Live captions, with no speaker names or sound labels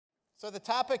So the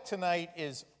topic tonight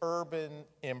is urban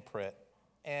imprint.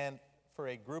 And for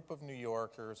a group of New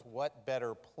Yorkers, what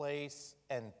better place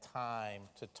and time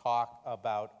to talk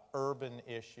about urban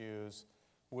issues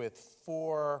with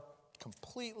four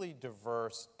completely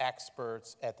diverse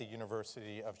experts at the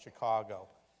University of Chicago.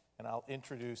 And I'll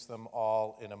introduce them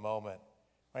all in a moment.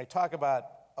 When I talk about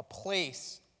a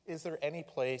place, is there any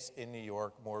place in New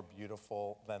York more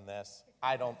beautiful than this?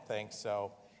 I don't think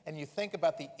so. And you think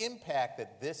about the impact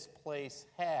that this place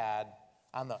had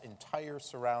on the entire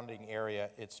surrounding area,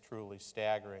 it's truly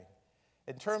staggering.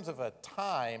 In terms of a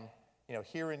time,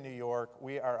 here in New York,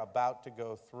 we are about to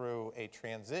go through a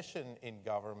transition in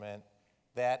government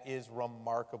that is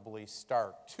remarkably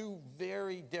stark. Two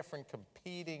very different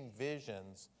competing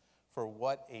visions for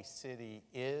what a city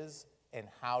is and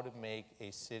how to make a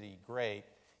city great.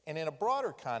 And in a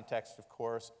broader context, of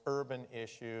course, urban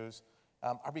issues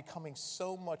are becoming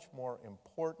so much more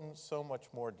important, so much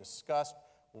more discussed.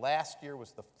 Last year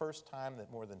was the first time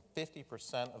that more than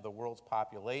 50% of the world's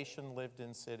population lived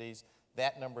in cities.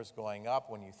 That number is going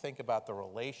up. When you think about the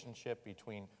relationship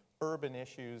between urban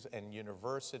issues and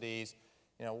universities,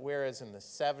 whereas in the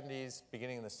 70s,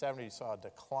 beginning in the 70s, you saw a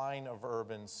decline of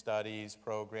urban studies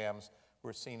programs,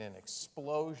 we're seeing an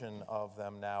explosion of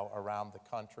them now around the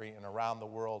country and around the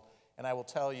world. And I will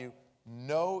tell you,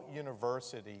 no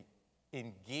university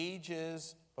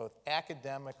engages both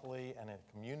academically and in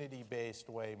a community-based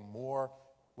way more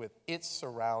with its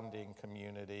surrounding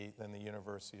community than the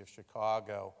University of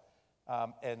Chicago.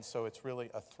 And so it's really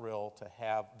a thrill to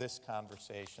have this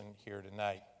conversation here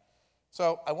tonight.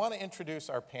 So I want to introduce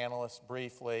our panelists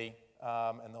briefly,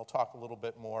 and they'll talk a little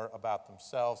bit more about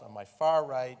themselves. On my far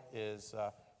right is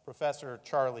Professor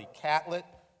Charlie Catlett.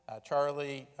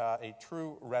 Charlie, a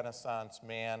true Renaissance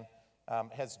man,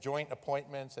 has joint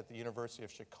appointments at the University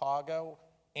of Chicago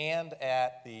and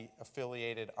at the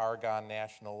affiliated Argonne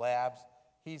National Labs.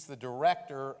 He's the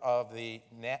director of the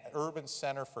Urban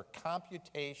Center for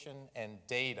Computation and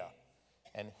Data,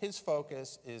 and his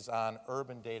focus is on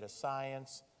urban data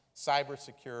science,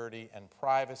 cybersecurity, and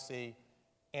privacy.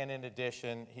 And in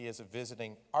addition, he is a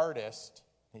visiting artist,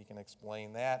 he can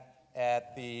explain that,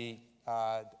 at the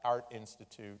Art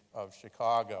Institute of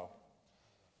Chicago.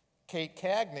 Kate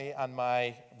Cagney, on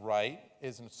my right,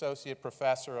 is an associate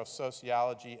professor of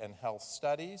sociology and health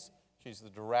studies. She's the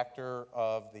director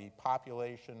of the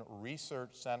Population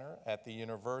Research Center at the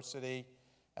university,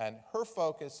 and her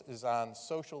focus is on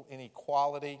social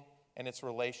inequality and its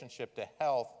relationship to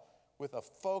health, with a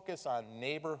focus on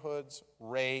neighborhoods,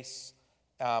 race,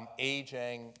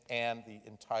 aging, and the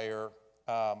entire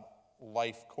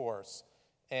life course.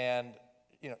 And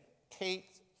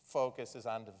Kate's focus is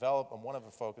on one of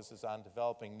her focuses on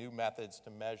developing new methods to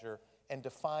measure and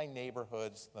define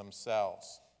neighborhoods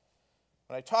themselves.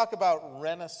 When I talk about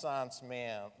Renaissance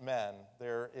men,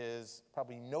 there is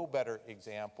probably no better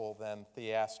example than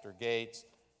Theaster Gates.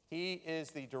 He is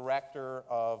the director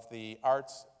of the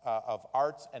Arts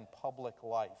and Public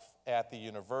Life at the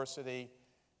university.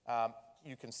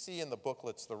 You can see in the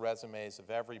booklets the resumes of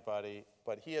everybody,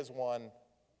 but he has won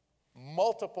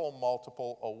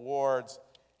multiple awards.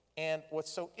 And what's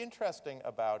so interesting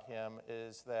about him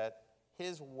is that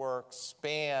his work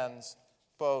spans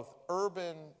both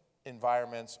urban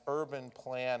environments, urban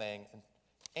planning,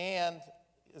 and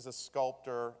is a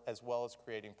sculptor as well as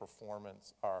creating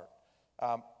performance art.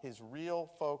 His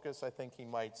real focus, I think he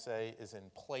might say, is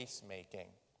in placemaking.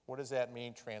 What does that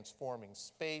mean? Transforming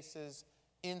spaces,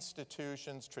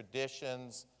 institutions,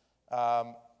 traditions,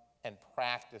 and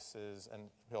practices, and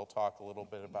he'll talk a little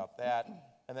bit about that.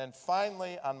 And then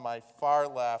finally, on my far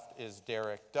left is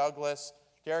Derek Douglas.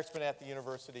 Derek's been at the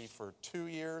university for 2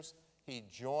 years. He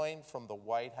joined from the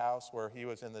White House, where he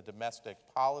was in the Domestic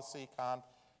Policy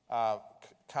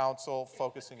Council,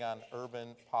 focusing on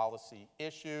urban policy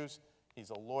issues.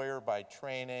 He's a lawyer by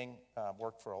training,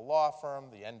 worked for a law firm,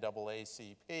 the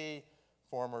NAACP,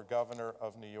 former governor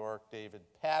of New York, David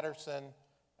Paterson.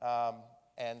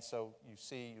 And so you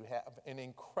see you have an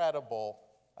incredible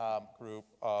group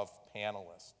of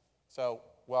panelists. So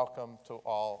welcome to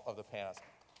all of the panelists.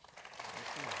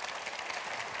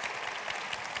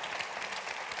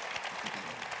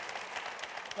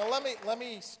 Now let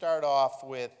me start off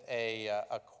with a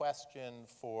question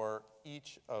for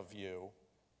each of you.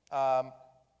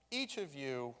 Each of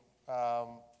you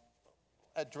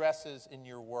addresses in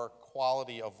your work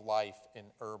quality of life in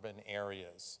urban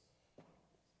areas.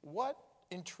 What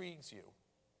intrigues you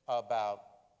about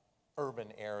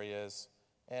urban areas,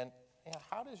 and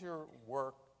how does your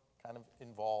work kind of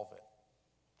involve it?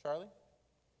 Charlie?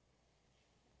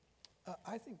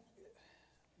 I think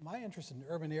my interest in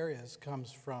urban areas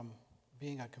comes from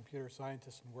being a computer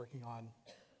scientist and working on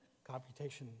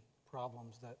computation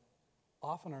problems that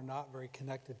often are not very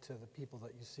connected to the people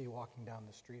that you see walking down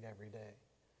the street every day.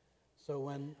 So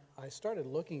when I started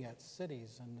looking at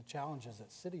cities and the challenges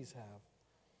that cities have,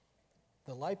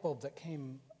 the light bulb that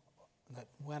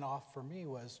went off for me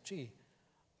was, gee,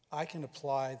 I can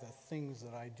apply the things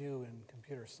that I do in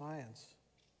computer science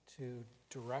to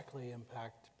directly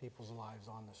impact people's lives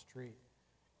on the street.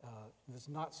 It's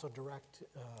not so direct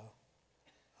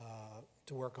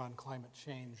to work on climate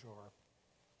change or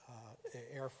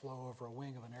airflow over a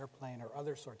wing of an airplane or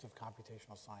other sorts of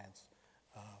computational science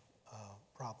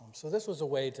problems. So this was a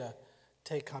way to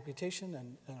take computation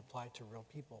and apply it to real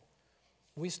people.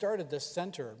 We started this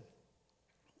center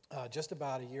just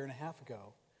about a year and a half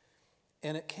ago,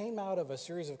 and it came out of a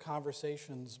series of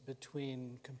conversations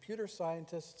between computer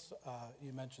scientists,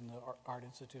 you mentioned the Art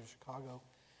Institute of Chicago,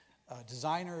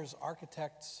 designers,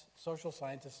 architects, social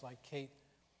scientists like Kate,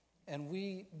 and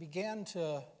we began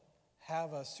to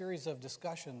have a series of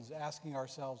discussions asking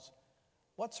ourselves,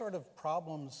 what sort of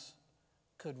problems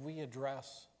could we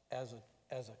address as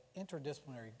an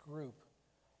interdisciplinary group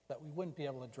that we wouldn't be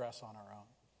able to address on our own?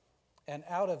 And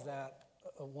out of that,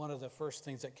 one of the first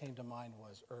things that came to mind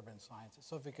was urban sciences.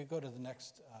 So if we could go to the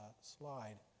next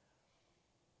slide.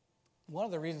 One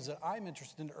of the reasons that I'm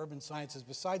interested in urban sciences,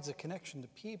 besides the connection to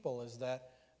people, is that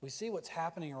we see what's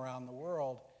happening around the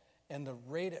world and the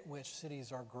rate at which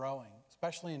cities are growing,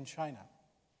 especially in China.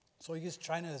 So I use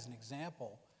China as an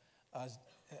example. As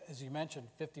you mentioned,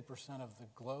 50% of the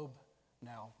globe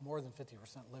now, more than 50%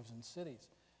 lives in cities.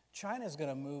 China is going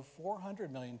to move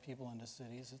 400 million people into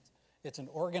cities. It's an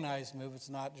organized move. It's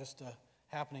not just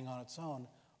happening on its own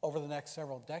over the next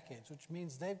several decades, which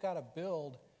means they've got to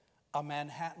build a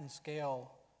Manhattan-scale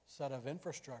set of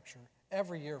infrastructure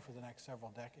every year for the next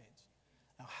several decades.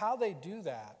 Now, how they do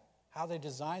that, how they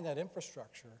design that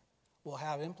infrastructure, will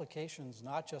have implications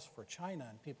not just for China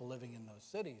and people living in those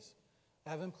cities,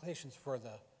 have implications for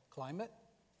the climate,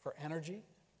 for energy.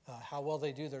 How well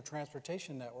they do their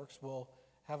transportation networks will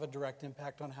have a direct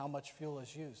impact on how much fuel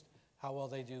is used, how well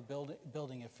they do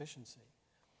building efficiency.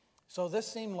 So this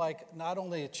seemed like not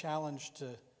only a challenge to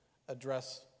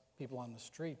address people on the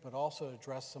street, but also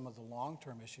address some of the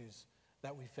long-term issues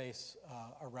that we face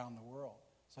around the world.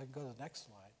 So I can go to the next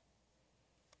slide.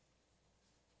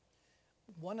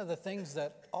 One of the things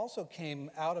that also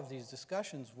came out of these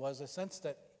discussions was a sense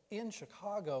that in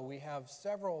Chicago we have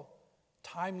several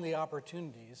timely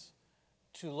opportunities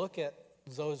to look at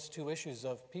those two issues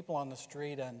of people on the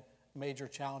street and major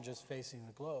challenges facing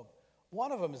the globe.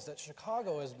 One of them is that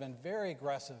Chicago has been very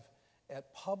aggressive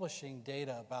at publishing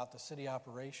data about the city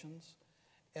operations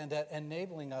and at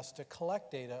enabling us to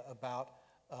collect data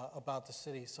about the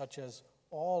city, such as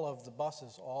all of the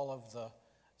buses, all of the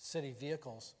city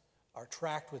vehicles are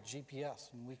tracked with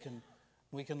GPS, and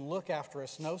we can look after a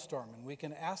snowstorm, and we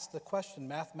can ask the question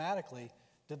mathematically,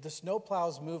 did the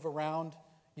snowplows move around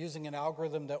using an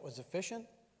algorithm that was efficient,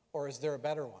 or is there a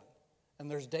better one?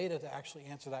 And there's data to actually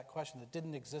answer that question that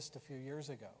didn't exist a few years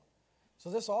ago. So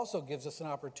this also gives us an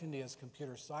opportunity as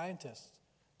computer scientists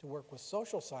to work with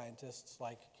social scientists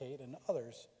like Kate and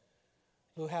others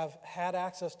who have had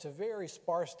access to very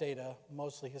sparse data,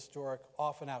 mostly historic,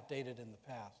 often outdated in the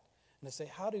past, and to say,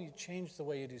 how do you change the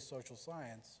way you do social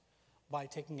science by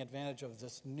taking advantage of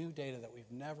this new data that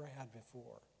we've never had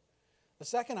before? The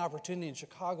second opportunity in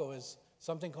Chicago is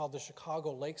something called the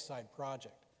Chicago Lakeside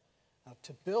Project. Now,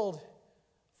 to build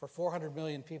for 400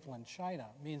 million people in China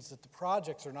means that the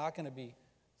projects are not going to be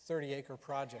 30-acre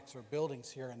projects or buildings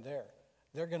here and there.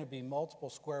 They're going to be multiple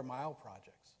square mile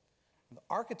projects. And the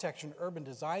architecture and urban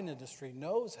design industry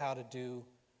knows how to do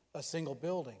a single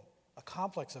building, a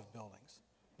complex of buildings.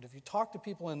 But if you talk to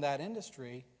people in that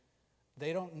industry,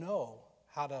 they don't know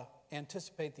how to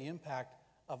anticipate the impact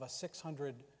of a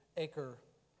 600-acre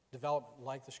development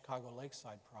like the Chicago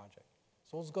Lakeside Project.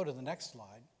 So let's go to the next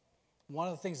slide. One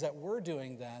of the things that we're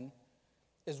doing then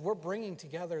is we're bringing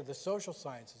together the social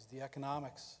sciences, the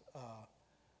economics,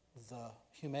 the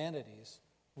humanities,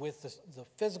 with the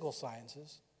physical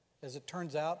sciences. As it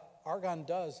turns out, Argonne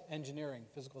does engineering,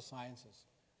 physical sciences.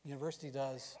 The university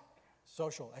does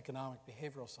social, economic,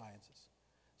 behavioral sciences.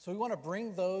 So we want to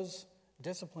bring those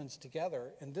disciplines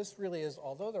together, and this really is,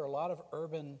 although there are a lot of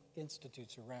urban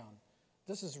institutes around,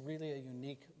 this is really a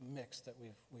unique mix that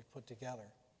we've put together.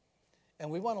 And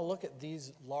we want to look at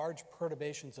these large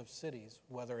perturbations of cities,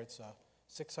 whether it's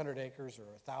 600 acres or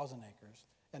 1,000 acres,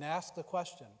 and ask the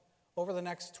question, over the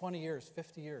next 20 years,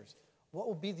 50 years, what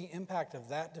will be the impact of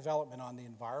that development on the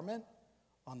environment,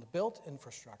 on the built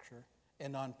infrastructure,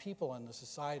 and on people and the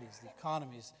societies, the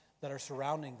economies that are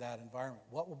surrounding that environment.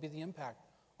 What will be the impact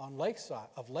on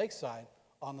Lakeside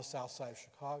on the south side of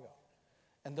Chicago?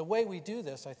 And the way we do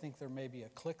this, I think there may be a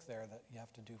click there that you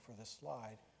have to do for this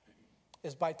slide,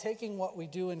 is by taking what we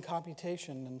do in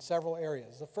computation in several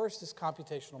areas. The first is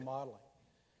computational modeling.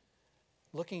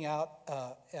 Looking out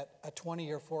at a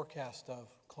 20-year forecast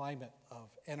of climate, of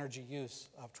energy use,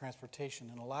 of transportation,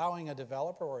 and allowing a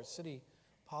developer or a city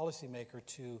policymaker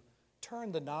to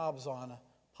turn the knobs on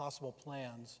possible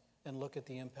plans and look at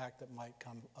the impact that might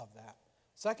come of that.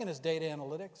 Second is data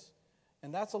analytics,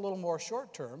 and that's a little more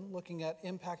short-term, looking at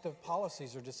impact of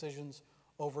policies or decisions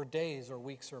over days or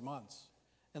weeks or months.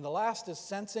 And the last is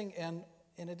sensing, and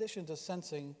in addition to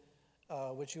sensing,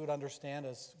 which you would understand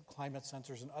as climate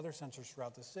sensors and other sensors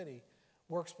throughout the city,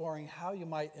 we're exploring how you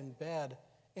might embed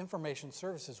information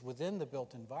services within the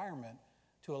built environment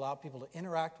to allow people to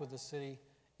interact with the city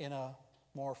in a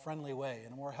more friendly way,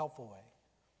 in a more helpful way.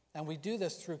 And we do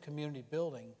this through community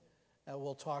building.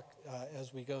 We'll talk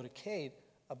as we go to Kate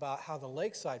about how the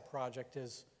Lakeside project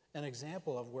is an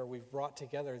example of where we've brought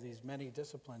together these many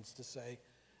disciplines to say,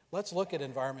 let's look at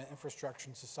environment, infrastructure,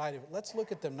 and society, but let's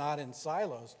look at them not in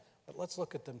silos, but let's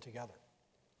look at them together.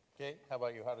 Kate, how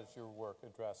about you? How does your work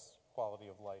address quality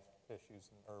of life issues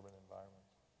in urban environments?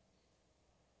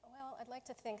 Well, I'd like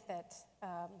to think that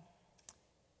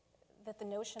that the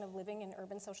notion of living in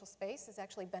urban social space is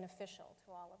actually beneficial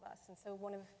to all of us. And so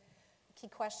one of the key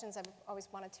questions I've always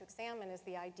wanted to examine is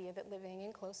the idea that living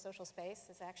in close social space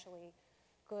is actually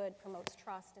good, promotes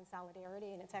trust and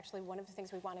solidarity, and it's actually one of the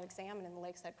things we want to examine in the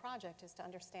Lakeside Project is to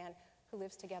understand who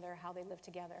lives together, how they live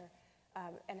together,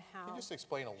 and how... Can you just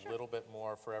explain a little bit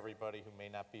more for everybody who may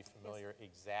not be familiar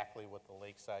exactly what the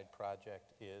Lakeside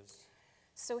Project is?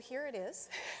 So here it is,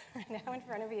 right now in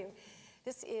front of you.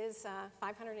 This is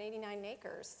 589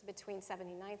 acres between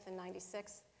 79th and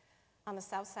 96th on the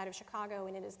south side of Chicago,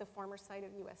 and it is the former site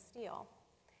of U.S. Steel.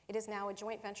 It is now a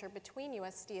joint venture between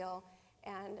U.S. Steel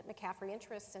and McCaffrey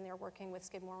Interests, and they're working with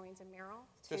Skidmore, Owings & Merrill.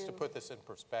 Just to put this in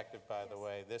perspective, by the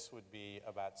way, this would be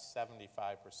about 75%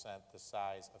 the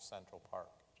size of Central Park.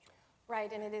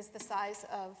 Right, and it is the size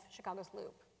of Chicago's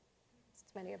Loop.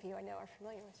 As many of you I know are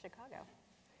familiar with Chicago.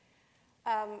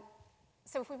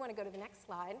 So if we want to go to the next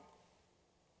slide,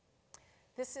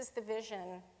 this is the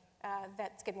vision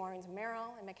that Skidmore, Owings &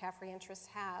 Merrill and McCaffrey Interests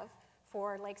have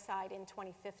for Lakeside in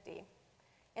 2050.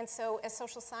 And so as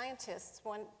social scientists,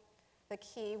 one of the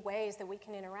key ways that we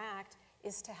can interact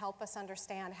is to help us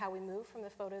understand how we move from the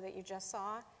photo that you just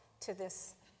saw to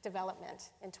this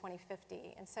development in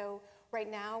 2050. And so right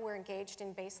now we're engaged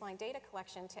in baseline data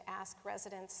collection to ask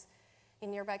residents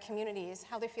in nearby communities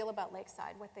how they feel about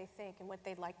Lakeside, what they think and what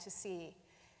they'd like to see.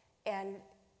 And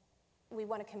we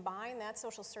want to combine that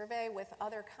social survey with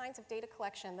other kinds of data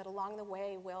collection that along the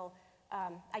way will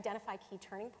identify key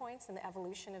turning points in the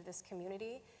evolution of this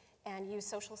community and use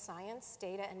social science,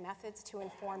 data, and methods to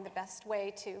inform the best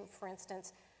way to, for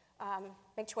instance,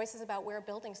 make choices about where a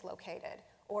building's located,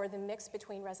 or the mix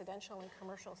between residential and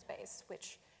commercial space,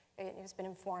 which has been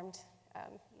informed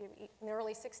in the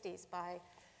early 60s by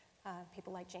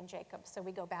people like Jane Jacobs. So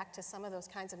we go back to some of those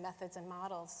kinds of methods and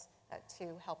models to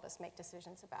help us make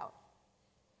decisions about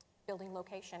building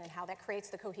location and how that creates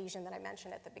the cohesion that I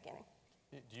mentioned at the beginning.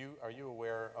 Are you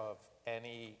aware of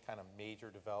any kind of major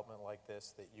development like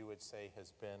this that you would say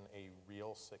has been a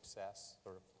real success,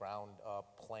 or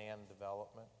ground-up planned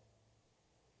development?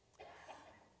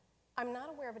 I'm not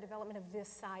aware of a development of this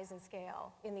size and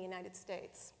scale in the United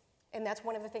States. And that's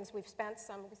one of the things we spent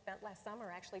last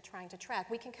summer actually trying to track.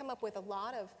 We can come up with a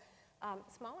lot of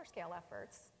smaller scale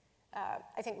efforts.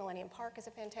 I think Millennium Park is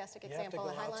a fantastic example. You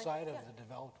have to go outside of the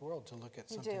developed world to look at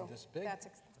something this big. That's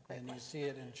great. And you see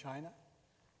it in China.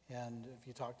 And if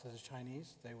you talk to the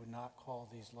Chinese, they would not call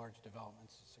these large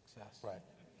developments a success. Right.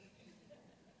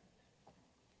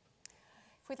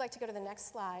 If we'd like to go to the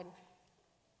next slide.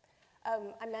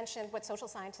 I mentioned what social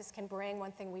scientists can bring.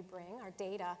 One thing we bring, our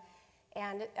data.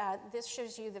 And this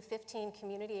shows you the 15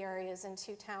 community areas in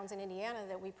 2 towns in Indiana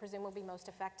that we presume will be most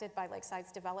affected by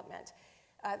Lakeside's development.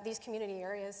 These community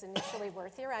areas initially were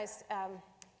theorized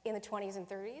in the 20s and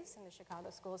 30s in the Chicago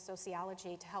School of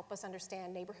Sociology to help us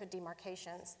understand neighborhood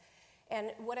demarcations.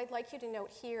 And what I'd like you to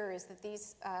note here is that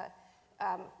these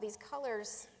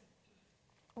colors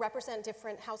represent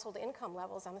different household income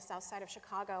levels on the south side of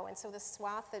Chicago. And so the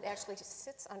swath that actually just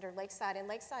sits under Lakeside, and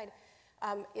Lakeside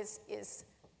is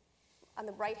on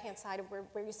the right-hand side of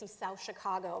where you see South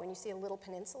Chicago, and you see a little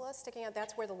peninsula sticking out,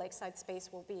 that's where the Lakeside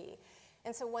space will be.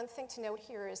 And so one thing to note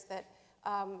here is that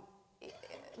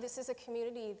this is a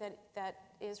community that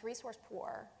is resource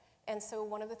poor. And so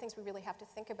one of the things we really have to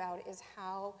think about is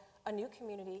how a new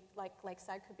community like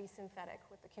Lakeside could be synthetic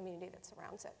with the community that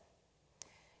surrounds it.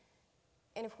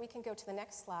 And if we can go to the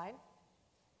next slide,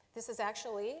 this is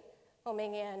actually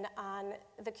homing in on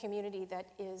the community that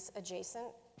is adjacent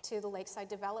to the Lakeside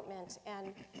development.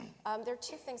 And there are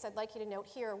two things I'd like you to note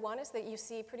here. One is that you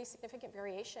see pretty significant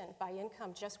variation by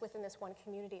income just within this one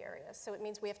community area. So it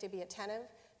means we have to be attentive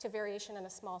to variation on a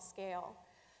small scale.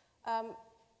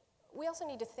 We also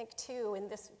need to think too,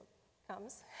 and this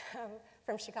comes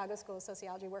from Chicago School of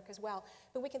Sociology work as well,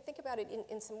 but we can think about it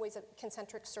in some ways of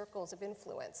concentric circles of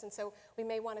influence. And so we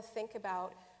may want to think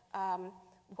about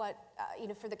what,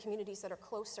 for the communities that are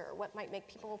closer, what might make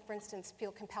people, for instance,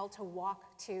 feel compelled to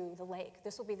walk to the lake.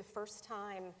 This will be the first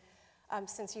time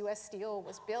since U.S. Steel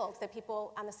was built that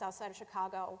people on the south side of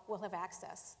Chicago will have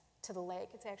access to the lake.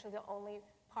 It's actually the only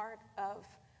part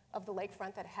of the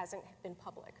lakefront that hasn't been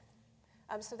public.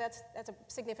 So that's a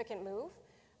significant move.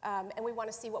 And we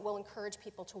want to see what will encourage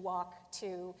people to walk,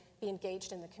 to be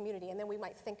engaged in the community. And then we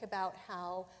might think about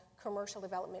how commercial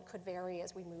development could vary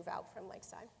as we move out from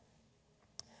Lakeside.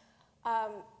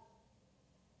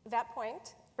 That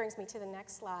point brings me to the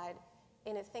next slide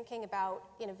in thinking about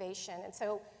innovation. And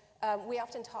so we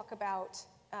often talk about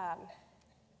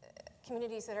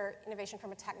communities that are innovation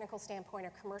from a technical standpoint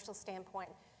or commercial standpoint.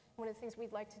 One of the things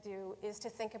we'd like to do is to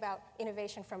think about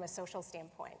innovation from a social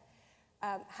standpoint.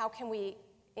 How can we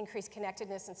increase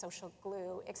connectedness and social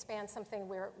glue, expand something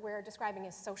we're describing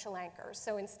as social anchors?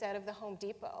 So instead of the Home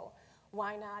Depot,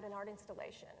 why not an art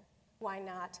installation? Why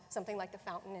not something like the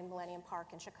fountain in Millennium Park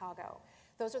in Chicago?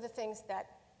 Those are the things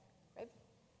that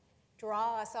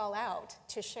draw us all out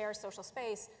to share social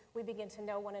space. We begin to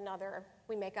know one another,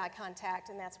 we make eye contact,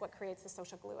 and that's what creates the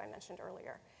social glue I mentioned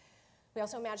earlier. We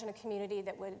also imagine a community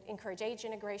that would encourage age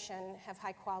integration, have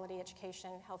high quality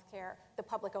education, healthcare, the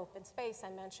public open space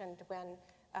I mentioned when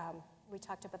we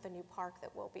talked about the new park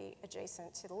that will be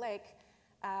adjacent to the lake,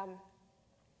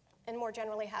 and more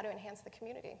generally, how to enhance the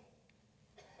community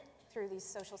through these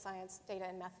social science data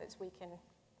and methods we can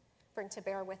bring to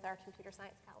bear with our computer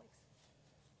science colleagues.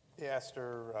 Yeah,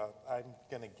 Esther, I'm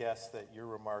going to guess that your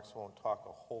remarks won't talk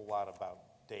a whole lot about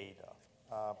data.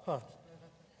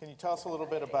 Can you tell us a little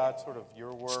bit about sort of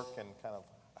your work and kind of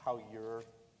how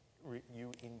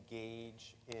you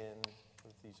engage in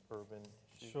these urban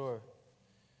issues? Sure.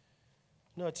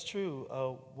 No, it's true.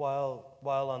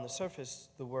 While on the surface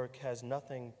the work has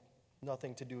nothing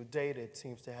to do with data, it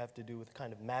seems to have to do with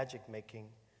kind of magic making.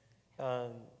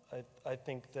 I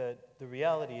think that the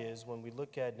reality is when we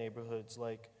look at neighborhoods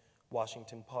like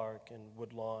Washington Park and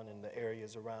Woodlawn and the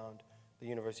areas around the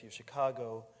University of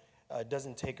Chicago, it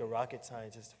doesn't take a rocket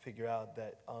scientist to figure out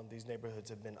that these neighborhoods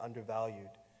have been undervalued.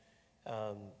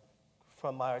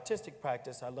 From my artistic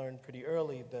practice, I learned pretty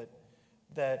early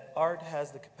that art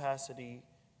has the capacity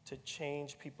to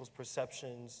change people's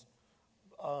perceptions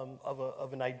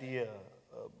of an idea,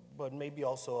 but maybe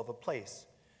also of a place.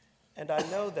 And I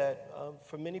know that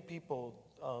for many people,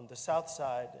 the South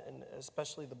Side, and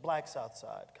especially the Black South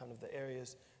Side, kind of the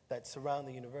areas that surround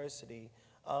the university,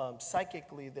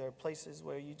 psychically, there are places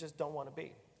where you just don't want to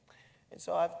be. And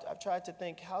so I've tried to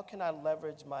think, how can I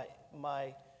leverage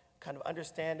my kind of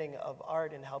understanding of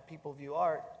art and how people view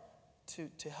art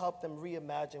to help them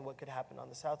reimagine what could happen on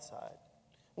the South Side?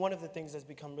 One of the things that's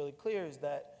become really clear is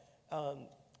that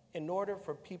in order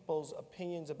for people's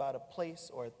opinions about a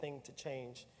place or a thing to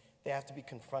change, they have to be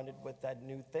confronted with that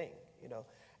new thing, you know?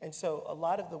 And so a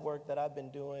lot of the work that I've been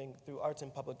doing through Arts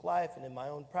in Public Life and in my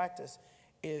own practice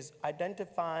is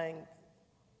identifying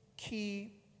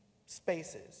key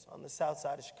spaces on the south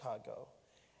side of Chicago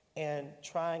and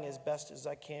trying as best as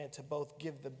I can to both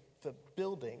give the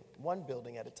building, one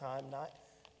building at a time,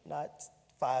 not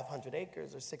 500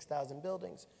 acres or 6,000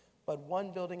 buildings, but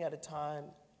one building at a time,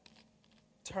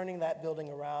 turning that building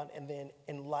around and then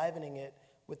enlivening it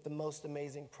with the most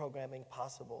amazing programming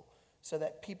possible so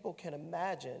that people can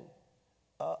imagine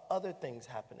other things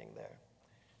happening there.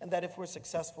 And that if we're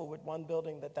successful with one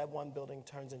building, that one building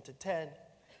turns into 10,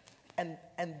 and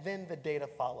then the data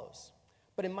follows.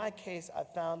 But in my case, I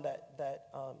found that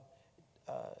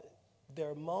there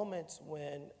are moments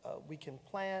when we can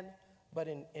plan, but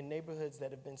in neighborhoods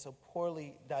that have been so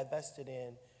poorly divested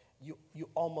in, you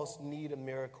almost need a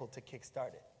miracle to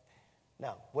kickstart it.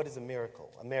 Now, what is a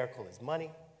miracle? A miracle is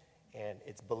money, and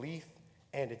it's belief,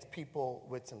 and it's people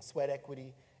with some sweat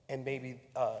equity, and maybe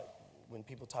when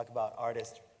people talk about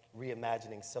artists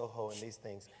reimagining Soho and these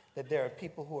things, that there are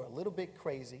people who are a little bit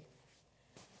crazy,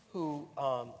 who,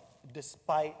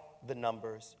 despite the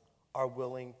numbers, are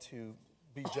willing to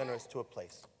be generous to a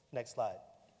place. Next slide.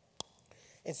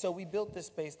 And so we built this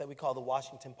space that we call the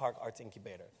Washington Park Arts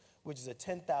Incubator, which is a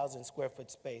 10,000 square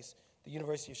foot space. The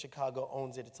University of Chicago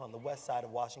owns it. It's on the west side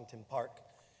of Washington Park.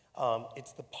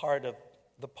 It's the part of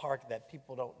the park that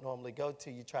people don't normally go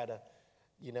to. You try to,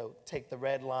 take the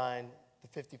red line, the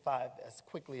 55, as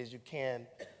quickly as you can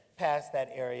past that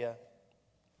area.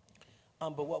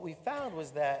 But what we found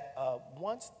was that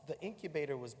once the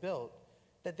incubator was built,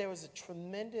 that there was a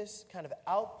tremendous kind of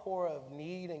outpour of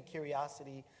need and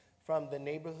curiosity from the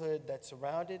neighborhood that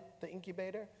surrounded the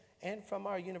incubator and from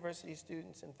our university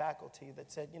students and faculty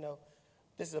that said,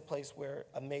 this is a place where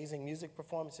amazing music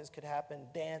performances could happen,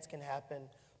 dance can happen,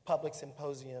 public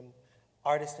symposium,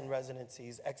 artist in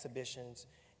residencies, exhibitions.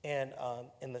 And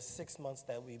in the 6 months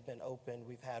that we've been open,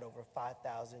 we've had over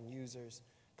 5,000 users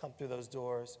come through those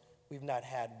doors. We've not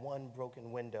had one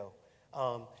broken window.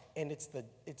 And it's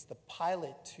the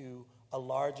pilot to a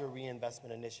larger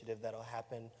reinvestment initiative that'll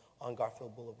happen on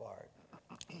Garfield Boulevard.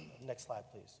 Next slide,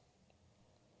 please.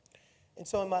 And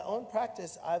so in my own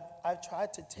practice, I've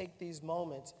tried to take these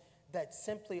moments that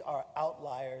simply are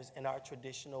outliers in our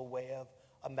traditional way of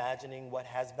imagining what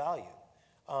has value.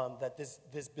 That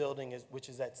this building, which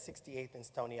is at 68th and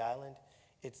Stony Island,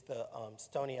 it's the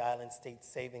Stony Island State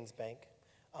Savings Bank.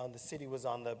 The city was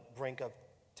on the brink of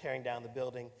tearing down the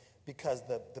building because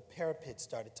the parapet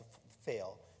started to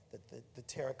fail. The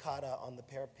terracotta on the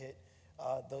parapet,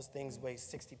 those things weigh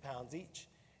 60 pounds each.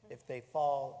 If they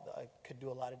fall, could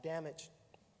do a lot of damage.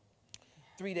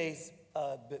 3 days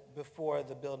before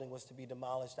the building was to be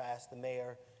demolished, I asked the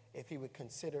mayor if he would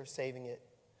consider saving it.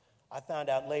 I found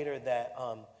out later that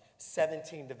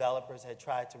 17 developers had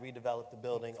tried to redevelop the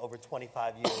building over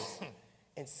 25 years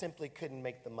and simply couldn't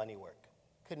make the money work,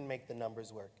 couldn't make the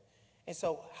numbers work. And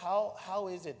so how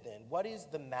is it then? What is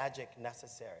the magic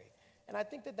necessary? And I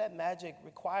think that magic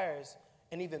requires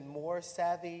an even more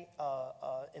savvy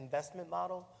investment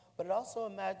model, but it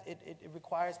also it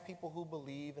requires people who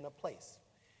believe in a place.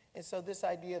 And so this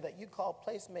idea that you call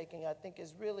placemaking, I think,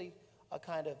 is really a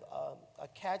kind of a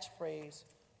catchphrase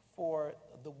for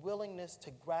the willingness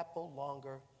to grapple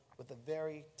longer with a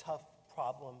very tough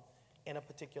problem in a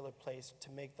particular place to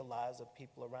make the lives of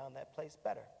people around that place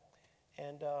better.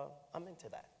 And I'm into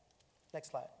that.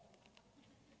 Next slide.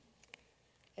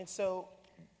 And so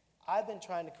I've been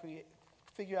trying to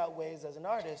figure out ways as an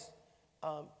artist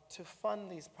to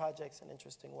fund these projects in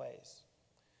interesting ways.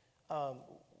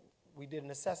 We did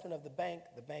an assessment of the bank.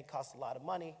 The bank cost a lot of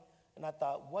money. And I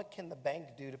thought, what can the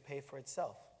bank do to pay for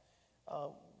itself?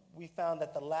 We found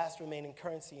that the last remaining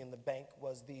currency in the bank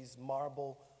was these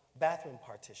marble bathroom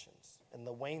partitions and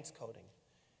the wainscoting.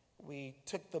 We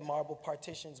took the marble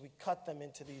partitions, we cut them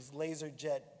into these laser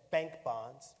jet bank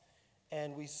bonds,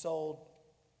 and we sold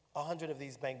 100 of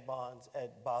these bank bonds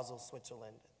at Basel,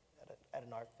 Switzerland, at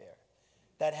an art fair.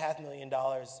 That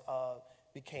 $500,000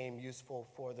 became useful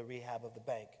for the rehab of the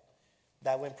bank.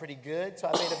 That went pretty good, so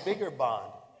I made a bigger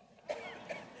bond.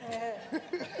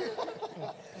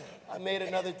 I made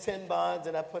another 10 bonds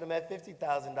and I put them at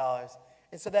 $50,000.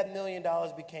 And so that $1 million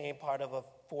became part of a $4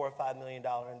 or $5 million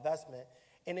investment.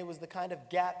 And it was the kind of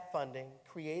gap funding,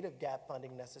 creative gap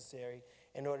funding necessary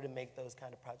in order to make those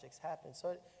kind of projects happen. So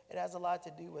it has a lot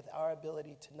to do with our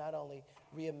ability to not only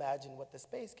reimagine what the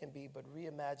space can be, but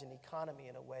reimagine economy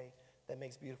in a way that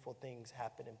makes beautiful things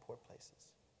happen in poor places.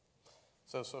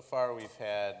 So far we've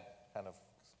had kind of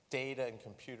data and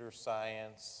computer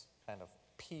science, kind of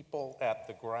people at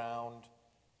the ground,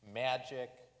 magic.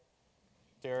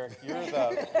 Derek, you're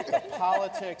the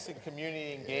politics and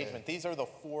community engagement. These are the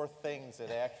four things that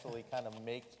actually kind of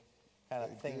make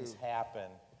things happen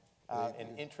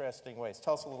in interesting ways.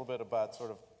 Tell us a little bit about sort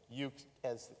of you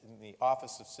as in the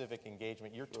Office of Civic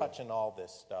Engagement. You're touching all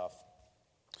this stuff.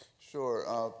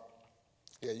 Sure.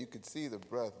 Yeah, you could see the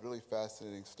breadth, really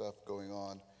fascinating stuff going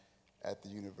on at the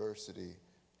university.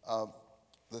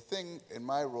 The thing in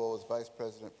my role as Vice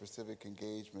President for Civic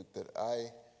Engagement that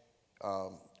I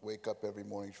wake up every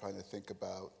morning trying to think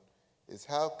about is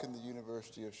how can the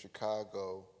University of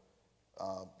Chicago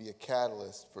be a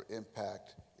catalyst for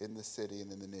impact in the city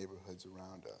and in the neighborhoods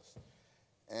around us.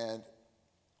 And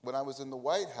when I was in the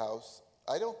White House,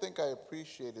 I don't think I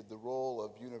appreciated the role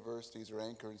of universities or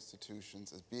anchor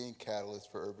institutions as being catalysts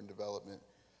for urban development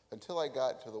until I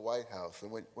got to the White House.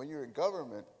 And when you're in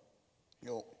government,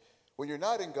 when you're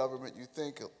not in government, you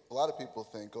think, a lot of people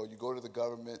think, oh, you go to the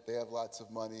government, they have lots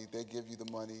of money, they give you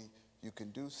the money, you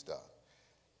can do stuff.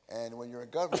 And when you're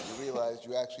in government, you realize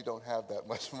you actually don't have that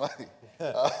much money.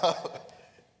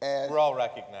 And we're all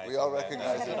recognizing We all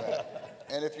recognize that.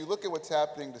 And if you look at what's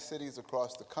happening to cities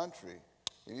across the country,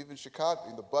 even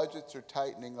Chicago, the budgets are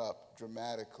tightening up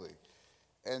dramatically.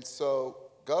 And so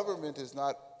government is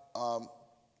not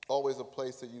always a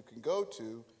place that you can go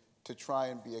to to try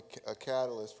and be a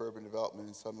catalyst for urban development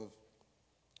in some of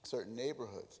certain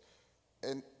neighborhoods.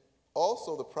 And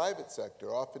also the private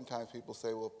sector. Oftentimes people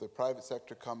say, well, if the private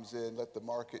sector comes in, let the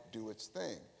market do its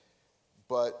thing.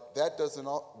 But that doesn't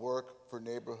work for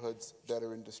neighborhoods that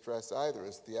are in distress either.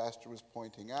 As Theastra was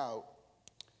pointing out,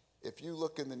 if you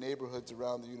look in the neighborhoods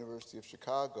around the University of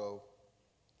Chicago,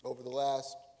 over the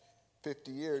last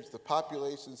 50 years, the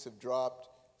populations have dropped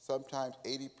sometimes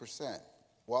 80%.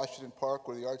 Washington Park,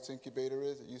 where the Arts Incubator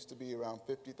is, it used to be around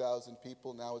 50,000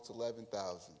 people, now it's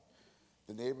 11,000.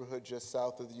 The neighborhood just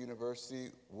south of the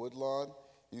university, Woodlawn,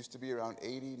 used to be around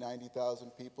 80,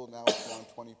 90,000 people, now it's around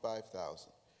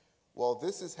 25,000. While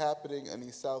this is happening in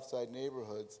these South Side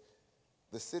neighborhoods,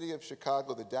 the city of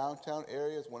Chicago, the downtown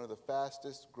area, is one of the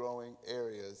fastest growing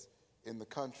areas in the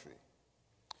country.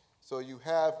 So you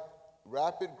have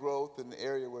rapid growth in the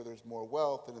area where there's more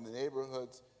wealth, and in the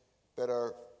neighborhoods that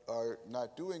are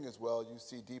not doing as well, you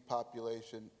see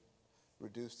depopulation,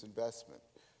 reduced investment.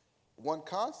 One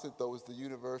constant, though, is the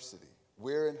university.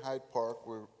 We're in Hyde Park.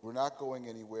 We're not going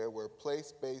anywhere. We're a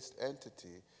place-based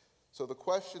entity. So the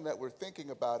question that we're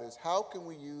thinking about is, how can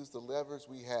we use the levers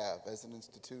we have as an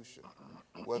institution,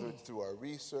 whether it's through our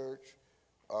research,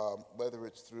 whether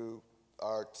it's through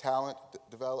our talent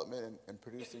development and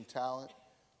producing talent,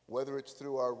 whether it's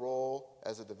through our role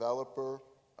as a developer,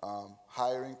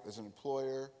 hiring as an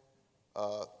employer,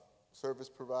 service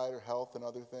provider, health and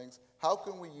other things. How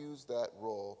can we use that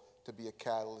role to be a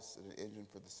catalyst and an engine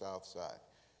for the South Side?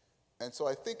 And so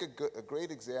I think a great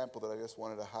example that I just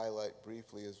wanted to highlight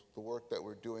briefly is the work that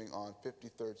we're doing on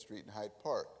 53rd Street in Hyde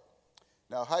Park.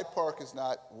 Now, Hyde Park is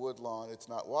not Woodlawn, it's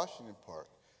not Washington Park,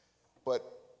 but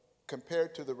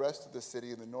compared to the rest of the city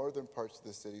and the northern parts of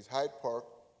the cities, Hyde Park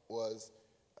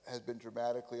has been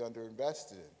dramatically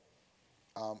underinvested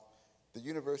in. The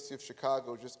University of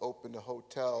Chicago just opened a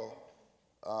hotel,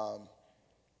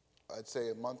 I'd say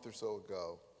a month or so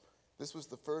ago. This was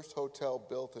the first hotel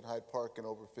built in Hyde Park in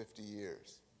over 50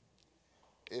 years.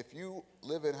 If you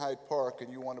live in Hyde Park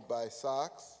and you want to buy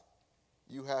socks,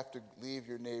 you have to leave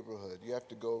your neighborhood. You have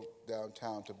to go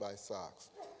downtown to buy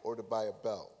socks or to buy a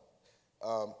belt.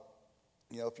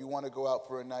 If you want to go out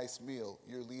for a nice meal,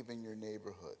 you're leaving your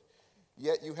neighborhood.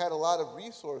 Yet you had a lot of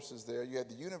resources there. You had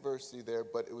the university there,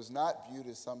 but it was not viewed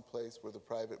as some place where the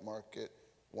private market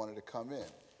wanted to come in.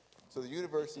 So the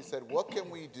university said, what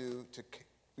can we do to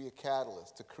be a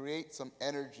catalyst, to create some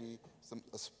energy,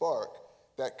 a spark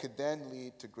that could then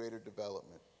lead to greater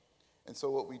development? And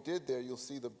so what we did there, you'll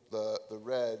see the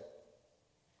red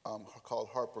called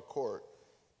Harper Court.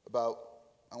 About,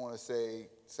 I want to say,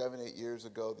 7-8 years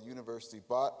ago, the university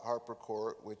bought Harper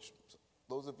Court, which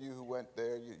those of you who went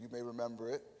there, you may remember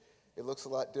it. It looks a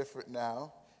lot different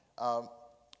now.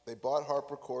 They bought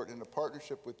Harper Court in a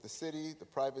partnership with the city, the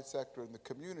private sector, and the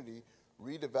community,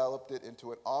 redeveloped it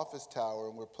into an office tower,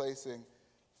 and we're placing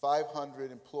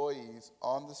 500 employees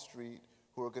on the street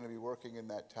who are going to be working in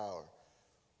that tower.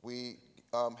 We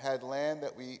had land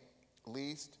that we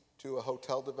leased to a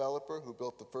hotel developer who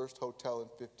built the first hotel in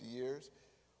 50 years.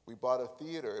 We bought a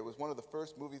theater. It was one of the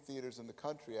first movie theaters in the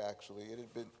country, actually. It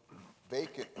had been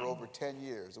vacant for over 10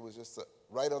 years. It was just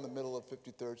right on the middle of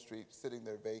 53rd Street, sitting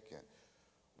there vacant.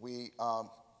 We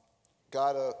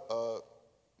got a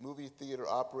movie theater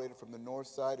operator from the north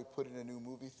side who put in a new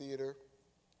movie theater,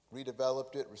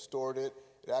 redeveloped it, restored it.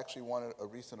 It actually won a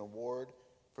recent award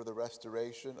for the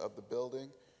restoration of the building.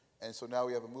 And so now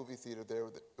we have a movie theater there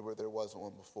where there wasn't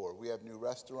one before. We have new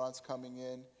restaurants coming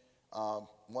in.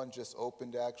 One just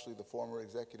opened, actually. The former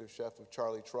executive chef of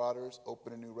Charlie Trotter's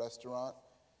opened a new restaurant.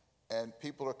 And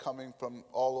people are coming from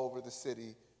all over the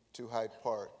city to Hyde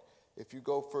Park. If you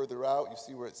go further out, you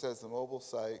see where it says the mobile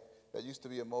site. That used to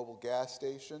be a mobile gas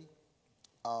station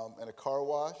and a car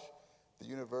wash. The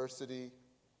university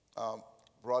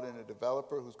brought in a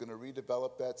developer who's going to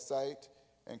redevelop that site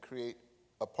and create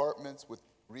apartments with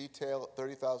retail,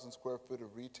 30,000 square foot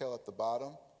of retail at the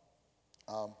bottom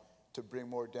to bring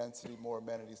more density, more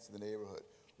amenities to the neighborhood.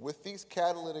 With these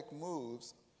catalytic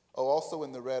moves, also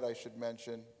in the red I should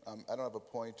mention, I don't have a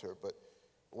pointer, but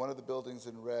one of the buildings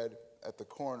in red at the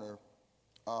corner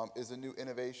is a new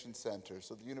innovation center.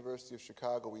 So the University of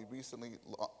Chicago, we recently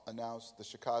announced the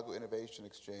Chicago Innovation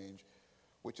Exchange,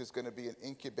 which is going to be an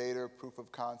incubator, proof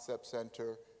of concept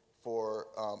center for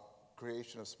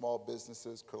creation of small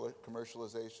businesses,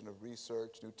 commercialization of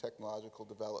research, new technological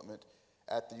development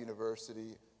at the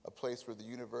university, a place where the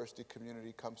university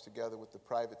community comes together with the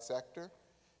private sector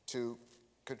to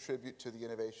contribute to the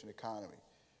innovation economy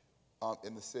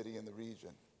in the city and the region.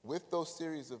 With those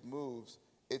series of moves,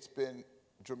 it's been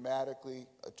dramatically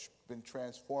been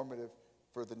transformative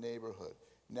for the neighborhood.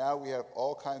 Now we have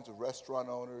all kinds of restaurant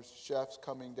owners, chefs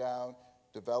coming down,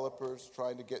 developers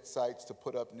trying to get sites to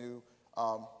put up new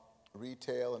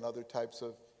retail and other types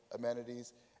of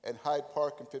amenities. And Hyde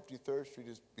Park and 53rd Street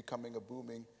is becoming a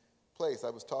booming place. I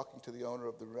was talking to the owner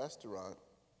of the restaurant.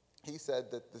 He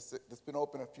said that it's been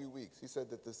open a few weeks. He said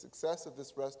that the success of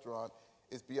this restaurant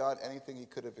is beyond anything he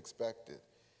could have expected.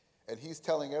 And he's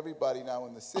telling everybody now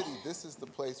in the city, this is the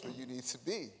place where you need to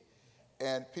be.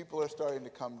 And people are starting to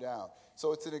come down.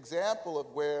 So it's an example of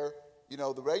where, you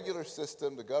know, the regular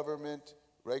system, the government,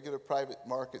 regular private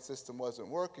market system wasn't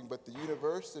working, but the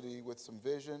university, with some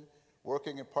vision,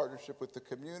 working in partnership with the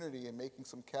community and making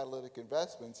some catalytic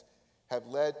investments, have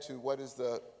led to what is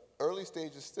the early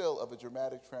stages still of a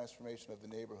dramatic transformation of the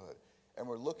neighborhood. And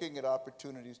we're looking at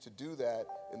opportunities to do that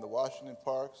in the Washington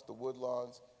Parks, the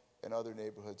Woodlawns, and other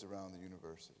neighborhoods around the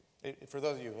university. For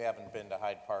those of you who haven't been to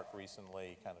Hyde Park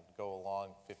recently, kind of go along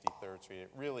 53rd Street, it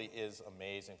really is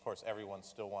amazing. Of course, everyone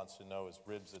still wants to know, is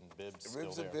Ribs and Bibs still there?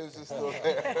 Ribs and Bibs is still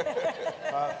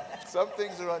there. Some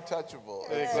things are untouchable.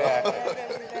 Exactly.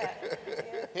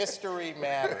 History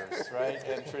matters, right,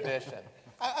 and tradition.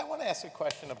 I want to ask a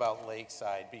question about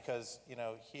Lakeside because, you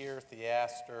know, here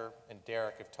Theaster and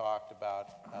Derek have talked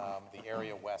about the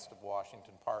area west of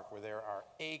Washington Park where there are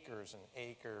acres and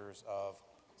acres of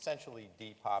essentially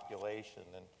depopulation.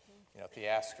 And, you know,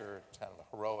 Theaster, kind of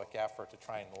a heroic effort to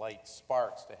try and light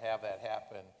sparks to have that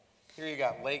happen. Here you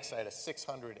got Lakeside, a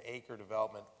 600-acre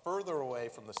development further away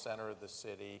from the center of the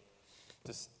city.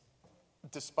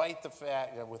 Despite the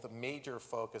fact, you know, with a major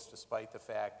focus, despite the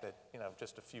fact that, you know,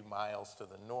 just a few miles to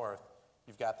the north,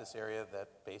 you've got this area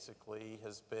that basically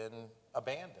has been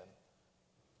abandoned.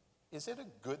 Is it a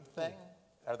good thing?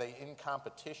 Are they in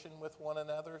competition with one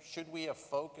another? Should we have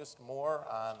focused more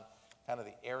on kind of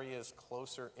the areas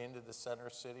closer into the center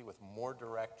city with more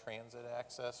direct transit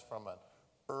access from an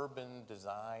urban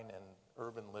design and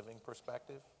urban living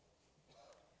perspective?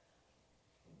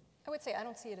 I would say I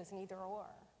don't see it as an either or.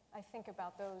 I think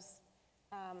about those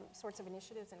sorts of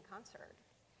initiatives in concert.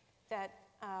 That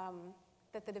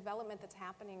the development that's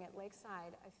happening at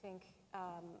Lakeside, I think,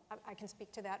 I can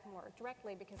speak to that more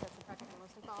directly because that's the project I'm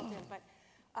most involved in, but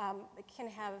it can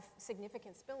have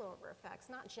significant spillover effects,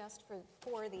 not just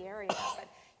for the area, but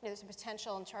you know, there's a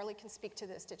potential, and Charlie can speak to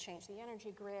this, to change the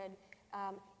energy grid.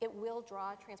 It will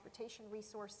draw transportation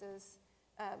resources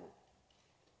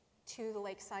to the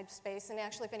Lakeside space, and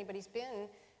actually, if anybody's been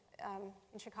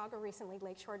in Chicago recently,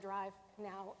 Lakeshore Drive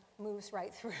now moves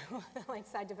right through the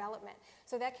Lakeside development.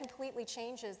 So that completely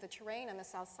changes the terrain on the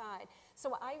south side.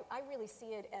 So I really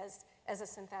see it as a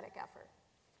synthetic effort.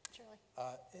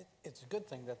 Charlie? It's a good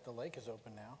thing that the lake is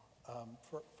open now.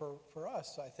 For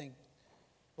us, I think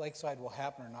Lakeside will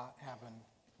happen or not happen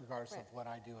regardless of what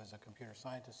I do as a computer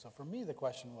scientist. So for me, the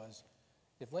question was,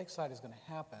 if Lakeside is going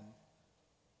to happen,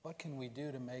 what can we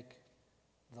do to make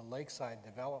the Lakeside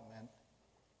development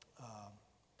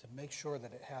to make sure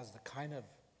that it has the kind of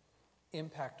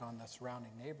impact on the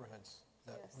surrounding neighborhoods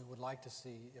that we would like to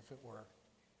see if it were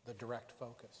the direct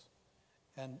focus.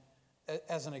 And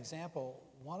as an example,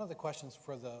 one of the questions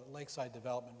for the Lakeside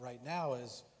development right now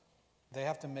is they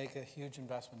have to make a huge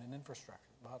investment in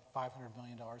infrastructure, about $500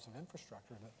 million of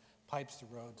infrastructure that pipes the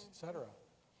roads, et cetera.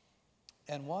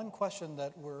 And one question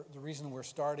that the reason we're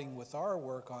starting with our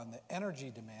work on the energy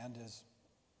demand is,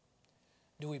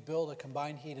 do we build a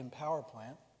combined heat and power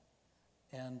plant,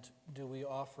 and do we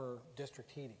offer district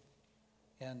heating?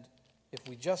 And if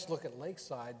we just look at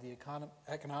Lakeside, the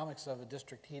economics of a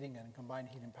district heating and combined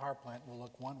heat and power plant will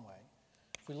look one way.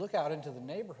 If we look out into the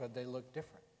neighborhood, they look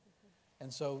different.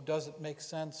 And so does it make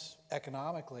sense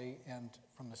economically and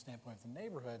from the standpoint of the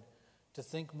neighborhood to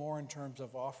think more in terms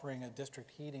of offering a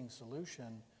district heating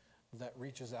solution that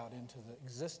reaches out into the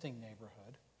existing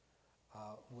neighborhood,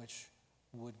 which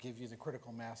would give you the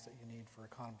critical mass that you need for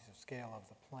economies of scale of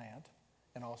the plant,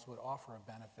 and also would offer a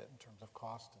benefit in terms of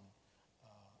cost and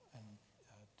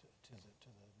to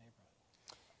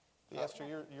the neighborhood.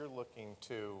 Esther, you're looking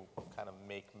to kind of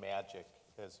make magic,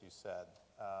 as you said,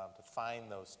 to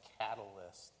find those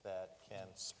catalysts that can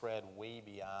spread way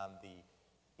beyond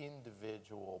the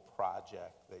individual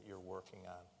project that you're working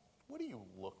on. What do you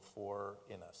look for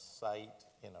in a site,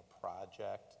 in a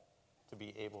project, to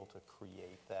be able to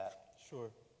create that?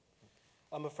 Sure.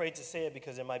 I'm afraid to say it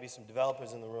because there might be some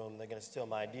developers in the room. They're going to steal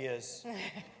my ideas.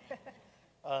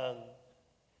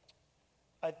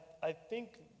 I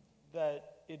think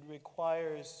that it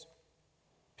requires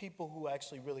people who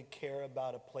actually really care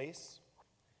about a place.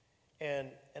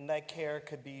 And that care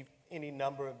could be any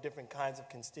number of different kinds of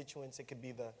constituents. It could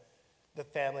be the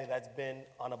family that's been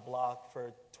on a block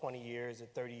for 20 years or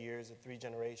 30 years or 3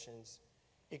 generations.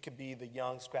 It could be the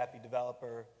young, scrappy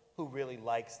developer who really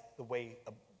likes the way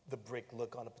the brick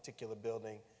look on a particular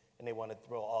building, and they want to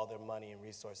throw all their money and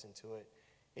resource into it.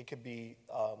 It could be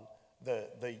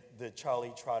the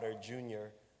Charlie Trotter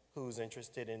Jr. who's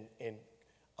interested in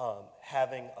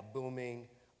having a booming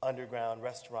underground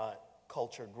restaurant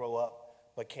culture grow up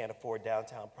but can't afford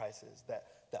downtown prices. That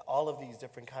all of these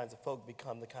different kinds of folk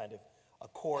become the kind of a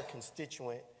core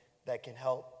constituent that can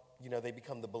help, they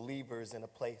become the believers in a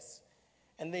place.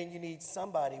 And then you need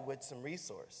somebody with some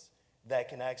resource that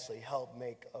can actually help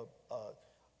make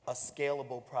a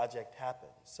scalable project happen.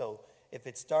 So if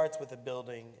it starts with a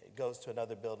building, it goes to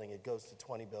another building, it goes to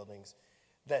 20 buildings,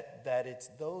 that it's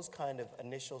those kind of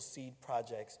initial seed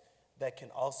projects that can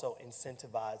also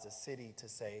incentivize a city to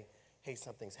say, hey,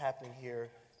 something's happening here,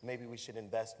 maybe we should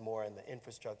invest more in the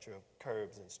infrastructure of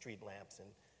curbs and street lamps,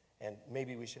 and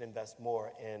maybe we should invest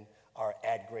more in our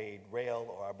at-grade rail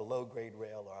or our below-grade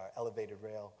rail or our elevated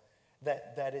rail.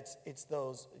 That it's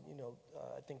those,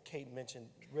 I think Kate mentioned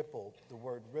ripple, the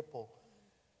word ripple,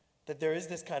 that there is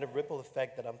this kind of ripple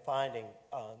effect that I'm finding,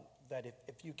 that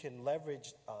if you can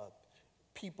leverage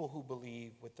people who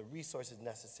believe with the resources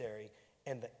necessary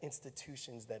and the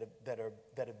institutions that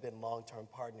have been long-term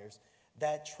partners,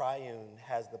 that triune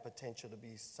has the potential to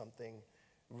be something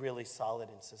really solid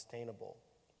and sustainable.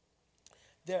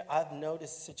 I've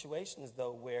noticed situations,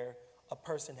 though, where a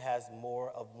person has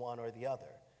more of one or the other.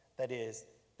 That is,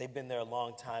 they've been there a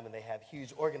long time and they have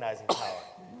huge organizing power.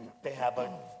 They have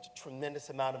a tremendous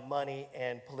amount of money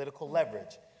and political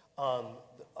leverage.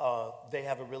 They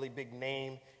have a really big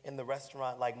name in the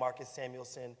restaurant, like Marcus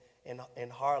Samuelson in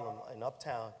Harlem, in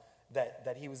Uptown,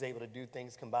 that he was able to do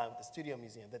things combined with the Studio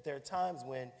Museum. That there are times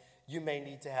when you may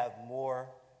need to have more,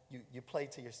 you play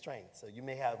to your strengths. So you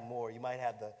may have more, you might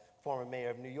have the former mayor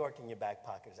of New York in your back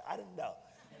pocket. I don't know.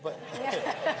 But,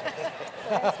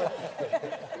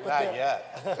 Not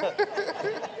yet.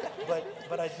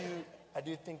 but I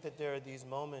do think that there are these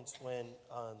moments when,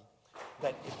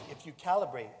 that if you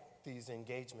calibrate these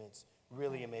engagements,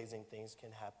 really amazing things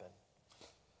can happen.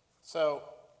 So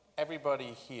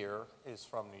everybody here is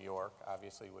from New York,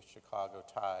 obviously with Chicago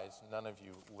ties. None of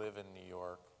you live in New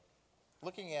York.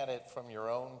 Looking at it from your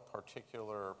own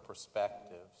particular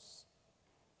perspectives,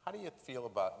 how do you feel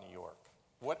about New York?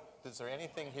 Is there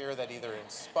anything here that either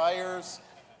inspires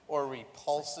or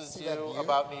repulses you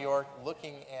about New York,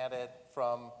 looking at it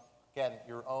from, again,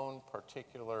 your own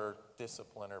particular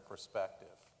discipline or perspective?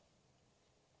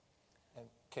 And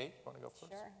Kate, want to go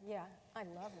first? Sure, yeah, I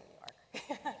love New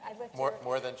York. I lived here.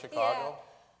 More than Chicago?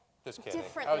 Just kidding.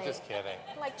 Differently. I was just kidding.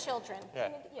 Like children. Yeah. I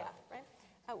mean, yeah,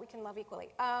 right? We can love equally.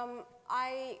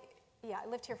 I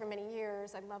lived here for many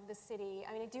years. I love the city.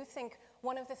 I mean, I do think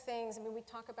one of the things, we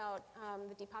talk about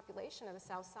the depopulation of the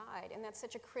South Side, and that's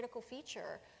such a critical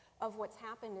feature of what's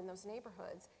happened in those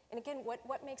neighborhoods. And again,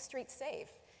 what makes streets safe?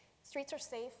 Streets are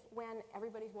safe when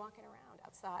everybody's walking around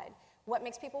outside. What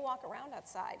makes people walk around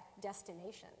outside?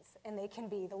 Destinations. And they can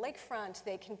be the lakefront,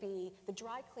 they can be the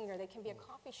dry cleaner, they can be a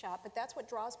coffee shop, but that's what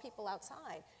draws people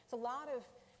outside. There's a lot of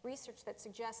research that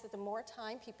suggests that the more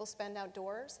time people spend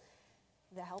outdoors,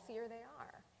 the healthier they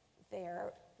are.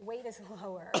 Their weight is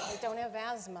lower, they don't have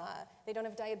asthma, they don't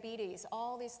have diabetes,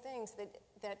 all these things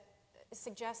that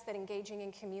suggest that engaging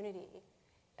in community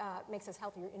makes us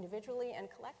healthier individually and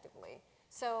collectively.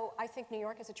 So I think New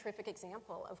York is a terrific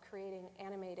example of creating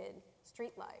animated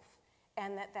street life,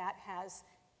 and that has,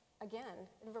 again,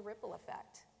 a ripple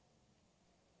effect.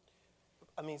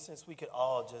 I mean, since we could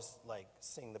all just like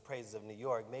sing the praises of New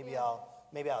York, maybe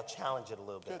I'll challenge it a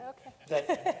little bit. Okay.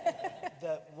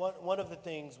 That one of the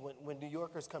things when New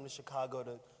Yorkers come to Chicago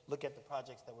to look at the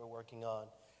projects that we're working on,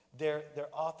 they're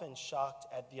often shocked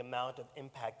at the amount of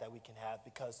impact that we can have,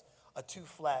 because a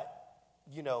two-flat,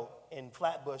 in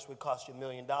Flatbush would cost you $1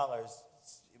 million,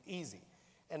 easy,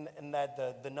 and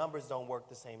that the numbers don't work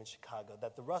the same in Chicago.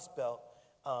 That the Rust Belt,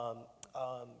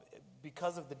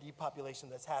 because of the depopulation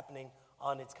that's happening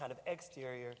on its kind of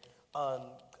exterior,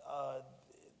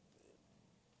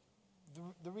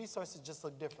 the resources just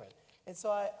look different. And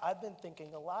so I've been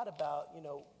thinking a lot about,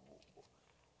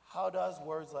 how does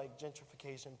words like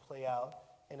gentrification play out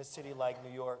in a city like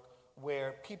New York,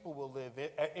 where people will live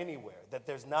anywhere, that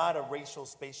there's not a racial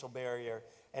spatial barrier,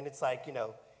 and it's like,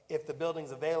 if the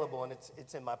building's available and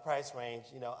it's in my price range,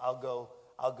 I'll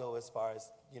go as far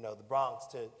as, the Bronx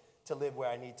to live where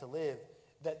I need to live.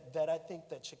 That I think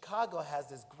that Chicago has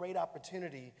this great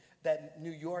opportunity that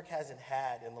New York hasn't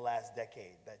had in the last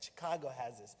decade, that Chicago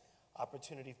has this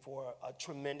opportunity for a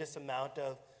tremendous amount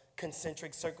of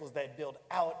concentric circles that build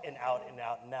out and out and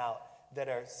out and out, that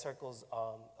are circles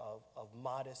of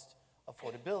modest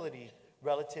affordability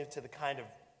relative to the kind of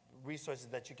resources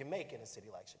that you can make in a city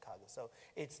like Chicago. So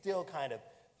it's still kind of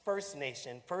first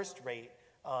nation, first rate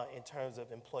in terms of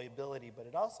employability, but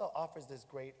it also offers this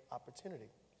great opportunity.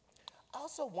 I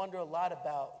also wonder a lot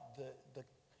about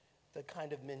the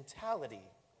kind of mentality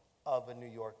of a New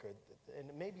Yorker, and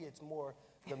maybe it's more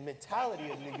the mentality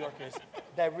of New Yorkers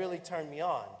that really turned me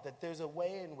on, that there's a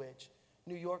way in which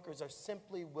New Yorkers are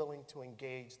simply willing to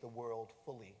engage the world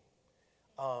fully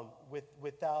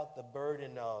without the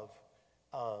burden of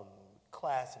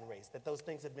class and race, that those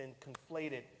things have been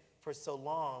conflated for so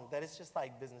long that it's just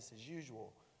like business as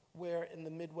usual, where in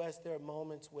the Midwest there are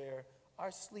moments where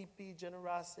our sleepy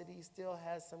generosity still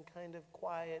has some kind of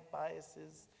quiet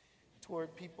biases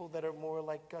toward people that are more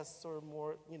like us or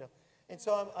more, you know. And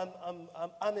so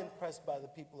I'm impressed by the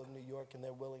people of New York and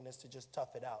their willingness to just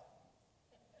tough it out.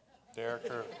 Derek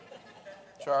or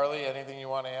Charlie, anything you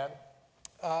want to add?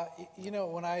 You know,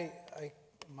 when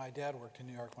my dad worked in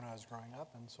New York when I was growing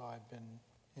up, and so I've been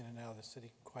in and out of the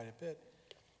city quite a bit.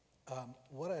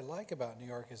 What I like about New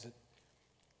York is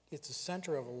it's a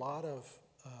center of a lot of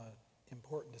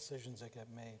important decisions that get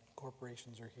made.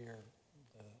 Corporations are here,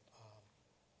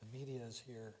 the media is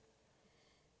here,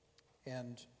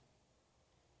 and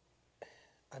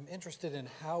I'm interested in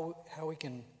how we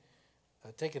can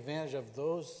take advantage of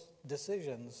those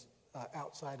decisions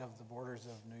outside of the borders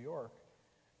of New York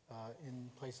in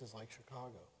places like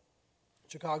Chicago.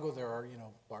 Chicago, there are, you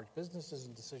know, large businesses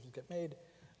and decisions get made,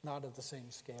 not at the same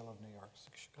scale of New York.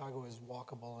 Chicago is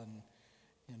walkable and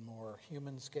in more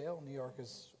human scale. New York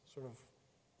is sort of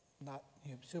not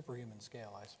superhuman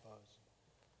scale, I suppose.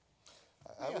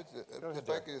 If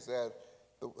I could just add,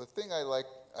 the thing I like,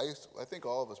 I think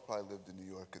all of us probably lived in New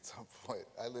York at some point.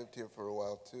 I lived here for a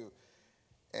while too.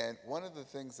 And one of the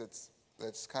things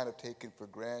that's kind of taken for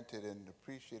granted and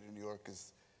appreciated in New York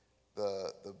is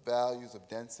the values of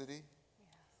density,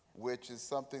 which is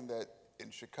something that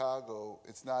in Chicago,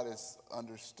 it's not as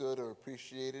understood or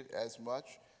appreciated as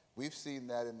much. We've seen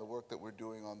that in the work that we're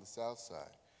doing on the South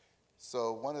Side.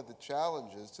 So one of the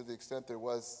challenges, to the extent there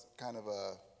was kind of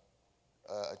a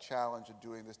challenge in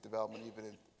doing this development even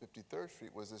in 53rd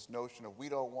Street, was this notion of we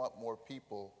don't want more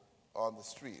people on the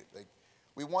street. Like,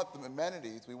 we want the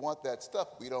amenities, we want that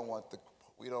stuff. We don't want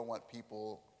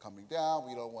people coming down.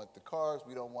 We don't want the cars.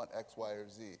 We don't want X, Y, or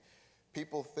Z.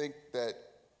 People think that,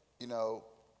 you know,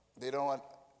 they don't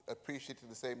appreciate to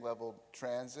the same level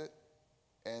transit,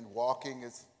 and walking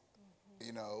is,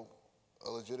 you know, a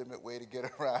legitimate way to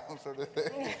get around, sort of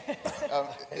thing.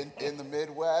 In the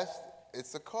Midwest,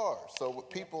 it's a car. So with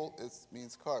people, it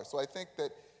means car. So I think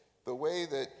that the way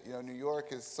that, you know, New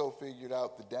York has so figured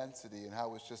out the density and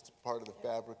how it's just part of the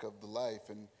fabric of the life,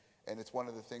 and it's one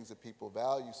of the things that people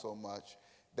value so much,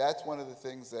 that's one of the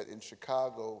things that in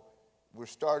Chicago we're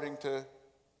starting to,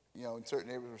 you know, in certain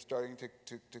neighborhoods we're starting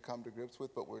to come to grips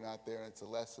with, but we're not there, and it's a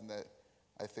lesson that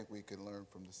I think we can learn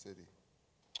from the city.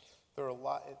 There are a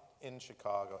lot in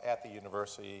Chicago, at the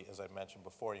university, as I mentioned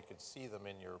before, you could see them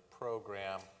in your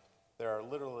program. There are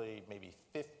literally maybe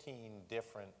 15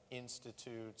 different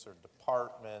institutes or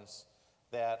departments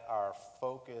that are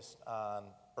focused on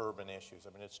urban issues.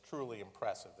 I mean, it's truly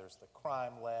impressive. There's the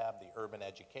Crime Lab, the Urban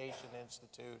Education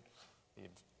Institute,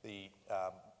 the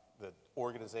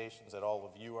organizations that all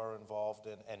of you are involved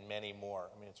in, and many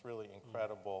more. I mean, it's really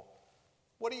incredible.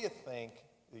 What do you think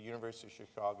the University of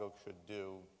Chicago should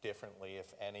do differently,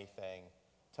 if anything,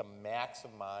 to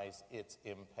maximize its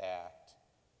impact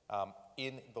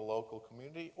in the local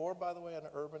community, or, by the way, in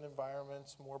urban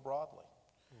environments more broadly?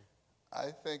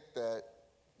 I think that,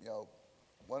 you know,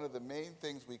 one of the main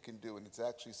things we can do, and it's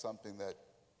actually something that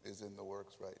is in the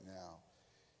works right now,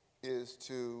 is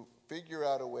to figure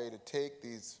out a way to take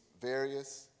these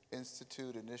various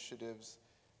institute initiatives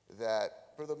that,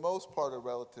 for the most part, are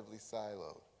relatively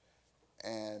siloed,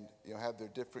 and, you know, have their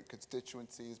different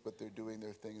constituencies, but they're doing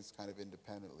their things kind of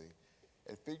independently,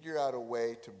 and figure out a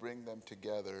way to bring them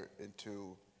together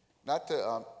into, not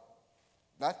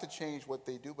to change what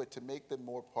they do, but to make them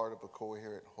more part of a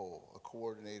coherent whole, a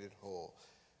coordinated whole.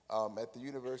 At the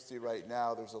university right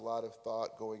now, there's a lot of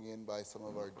thought going in by some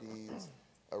of our deans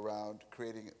around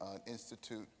creating an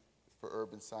institute for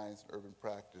urban science and urban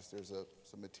practice. There's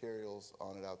some materials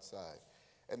on it outside.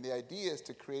 And the idea is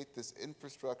to create this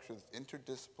infrastructure that's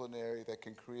interdisciplinary, that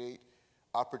can create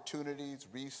opportunities,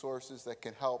 resources that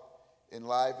can help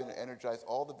enliven and energize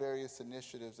all the various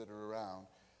initiatives that are around,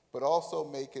 but also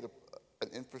make it an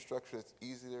infrastructure that's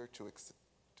easier to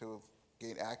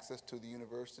gain access to the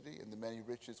university and the many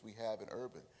riches we have in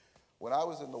urban. When I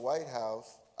was in the White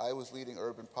House, I was leading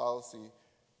urban policy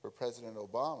for President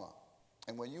Obama.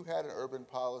 And when you had an urban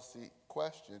policy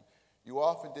question, you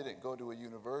often didn't go to a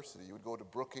university. You would go to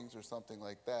Brookings or something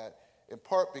like that, in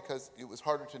part because it was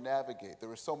harder to navigate. There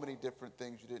were so many different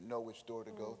things you didn't know which door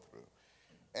to go through.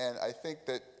 And I think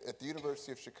that at the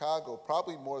University of Chicago,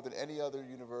 probably more than any other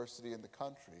university in the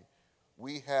country,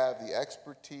 we have the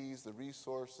expertise, the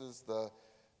resources, the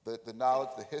knowledge,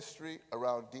 the history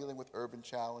around dealing with urban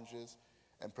challenges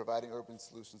and providing urban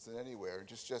solutions in anywhere. And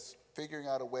just figuring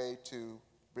out a way to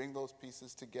bring those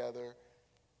pieces together,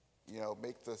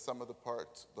 make the sum of the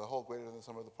parts, the whole greater than the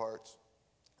sum of the parts.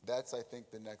 That's, I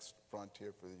think, the next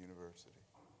frontier for the university.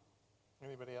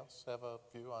 Anybody else have a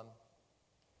view on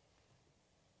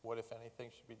what, if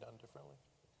anything, should be done differently?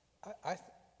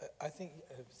 I think,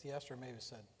 as the Esther maybe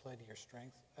said, play to your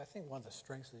strength. I think one of the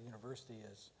strengths of the university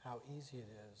is how easy it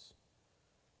is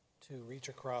to reach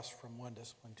across from one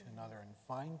discipline to another and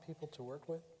find people to work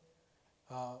with.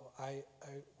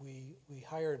 We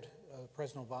hired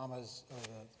President Obama's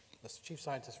the chief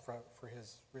scientist for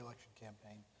his reelection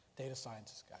campaign, data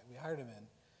scientist guy. We hired him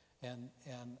in,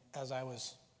 and as it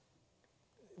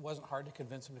wasn't hard to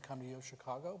convince him to come to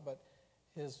UChicago, but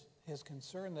his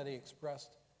concern that he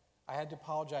expressed, I had to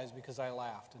apologize because I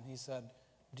laughed, and he said,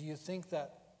 do you think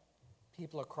that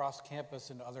people across campus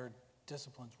and other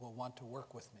disciplines will want to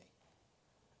work with me?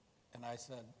 And I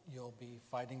said, you'll be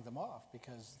fighting them off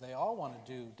because they all want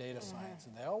to do data science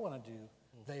and they all want to do,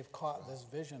 they've caught this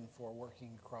vision for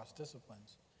working across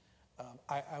disciplines.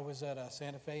 I was at a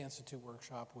Santa Fe Institute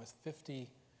workshop with 50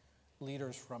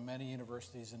 leaders from many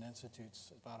universities and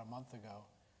institutes about a month ago.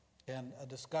 And a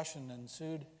discussion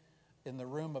ensued in the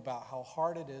room about how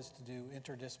hard it is to do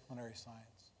interdisciplinary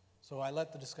science. So I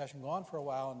let the discussion go on for a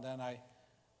while, and then I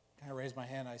kind of raised my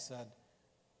hand. I said,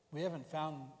 we haven't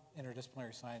found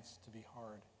interdisciplinary science to be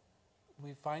hard.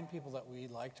 We find people that we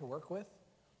like to work with.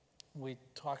 We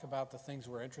talk about the things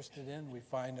we're interested in. We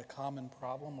find a common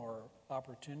problem or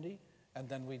opportunity, and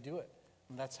then we do it.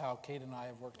 And that's how Kate and I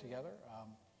have worked together.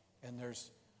 And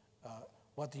there's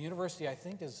what the university, I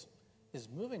think, is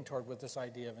moving toward with this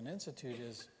idea of an institute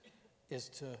is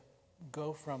to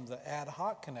go from the ad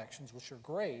hoc connections, which are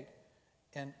great,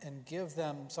 and give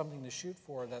them something to shoot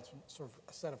for that's sort of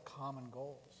a set of common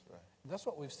goals. Right. And that's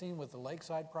what we've seen with the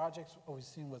Lakeside projects, what we've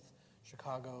seen with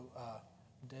Chicago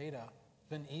data. It's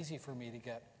been easy for me to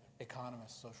get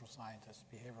economists, social scientists,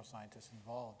 behavioral scientists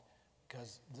involved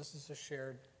because this is a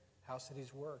shared, how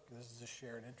cities work, this is a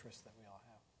shared interest that we all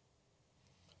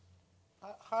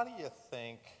have. How do you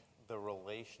think the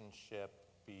relationship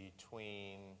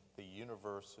between the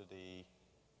university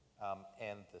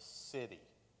and the city?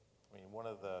 I mean, one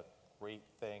of the great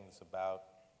things about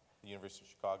the University of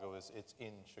Chicago is it's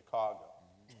in Chicago.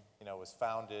 It was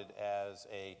founded as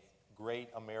a great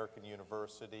American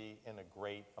university in a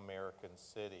great American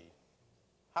city.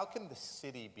 How can the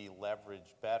city be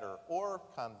leveraged better? Or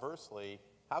conversely,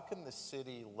 how can the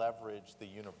city leverage the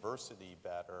university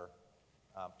better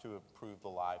to improve the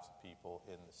lives of people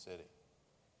in the city?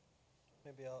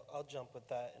 Maybe I'll jump with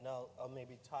that, and I'll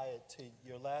maybe tie it to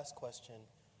your last question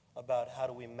about how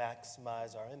do we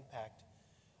maximize our impact.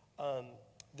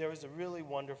 There was a really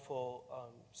wonderful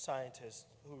scientist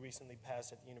who recently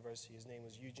passed at the university. His name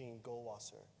was Eugene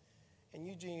Goldwasser. And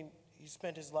Eugene, he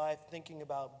spent his life thinking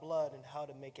about blood and how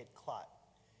to make it clot.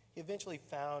 He eventually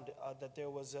found that there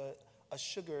was a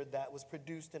sugar that was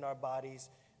produced in our bodies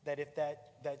that if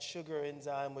that sugar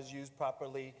enzyme was used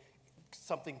properly,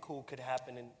 something cool could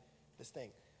happen in this thing.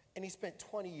 And he spent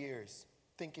 20 years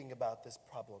thinking about this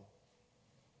problem.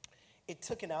 It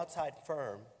took an outside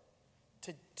firm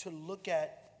to look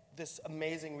at this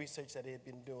amazing research that he had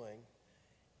been doing,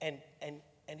 and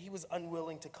he was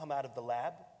unwilling to come out of the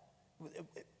lab.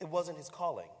 It wasn't his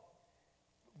calling.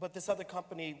 But this other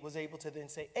company was able to then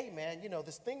say, hey man,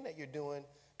 this thing that you're doing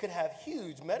could have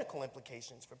huge medical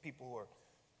implications for people who are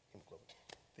hemoglobin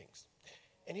things.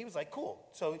 And he was like, cool.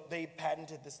 So they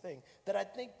patented this thing that I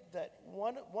think that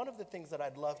one of the things that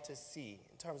I'd love to see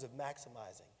in terms of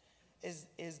maximizing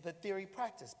is the theory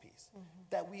practice piece.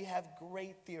 That we have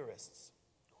great theorists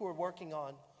who are working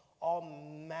on all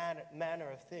manner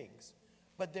of things.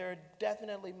 But there are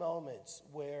definitely moments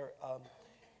where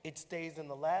it stays in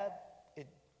the lab,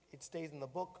 it stays in the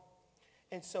book.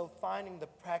 And so finding the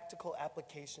practical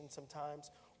application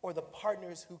sometimes, or the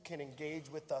partners who can engage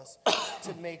with us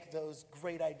to make those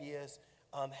great ideas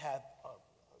have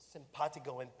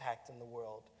simpatico impact in the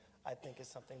world, I think is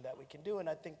something that we can do. And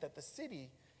I think that the city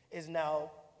is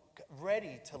now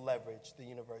ready to leverage the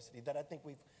university, that I think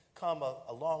we've come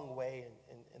a long way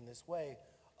in this way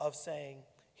of saying,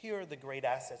 here are the great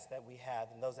assets that we have,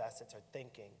 and those assets are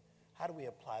thinking. How do we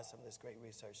apply some of this great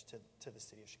research to the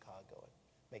city of Chicago and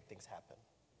make things happen?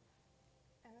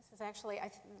 And this is actually,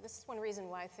 this is one reason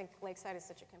why I think Lakeside is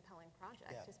such a compelling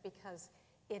project, Yeah. is because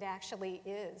it actually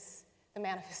is the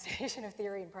manifestation of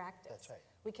theory and practice. That's right.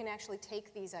 We can actually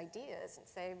take these ideas and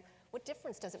say, what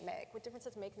difference does it make? What difference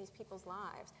does it make in these people's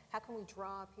lives? How can we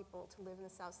draw people to live in the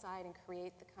South Side and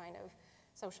create the kind of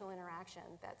social interaction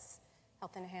that's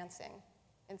health enhancing?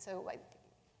 And so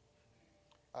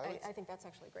I think that's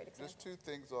actually a great example. Just two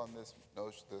things on this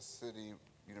notion, the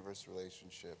city-university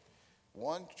relationship.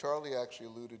 One, Charlie actually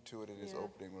alluded to it in his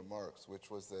opening remarks,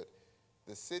 which was that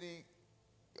the city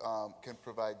can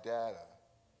provide data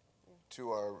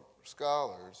to our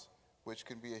scholars, which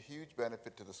can be a huge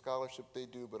benefit to the scholarship they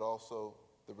do, but also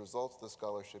the results of the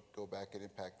scholarship go back and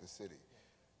impact the city.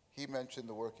 He mentioned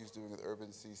the work he's doing with Urban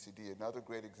CCD. Another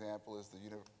great example is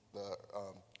the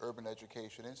Urban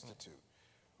Education Institute,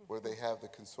 where they have the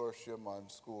consortium on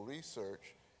school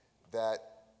research that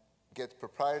gets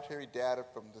proprietary data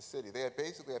from the city. They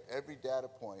basically have every data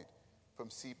point from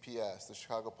CPS, the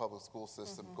Chicago Public School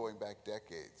System, going back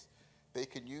decades. They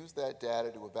can use that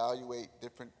data to evaluate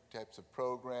different types of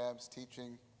programs,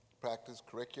 teaching, practice,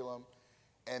 curriculum,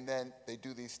 and then they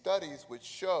do these studies which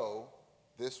show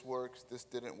this works, this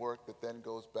didn't work, that then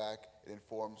goes back and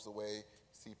informs the way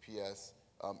CPS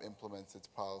implements its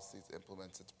policies,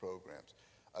 implements its programs.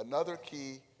 Another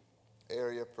key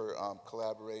area for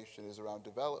collaboration is around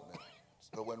development.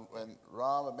 So when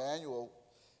Rahm Emanuel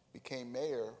became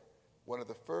mayor, one of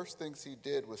the first things he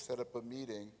did was set up a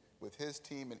meeting with his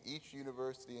team and each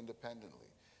university independently,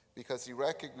 because he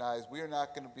recognized we are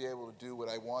not going to be able to do what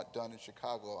I want done in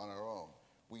Chicago on our own.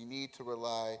 We need to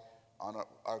rely on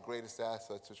our greatest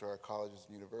assets, which are our colleges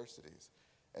and universities.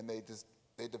 And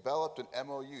they developed an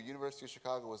MOU. University of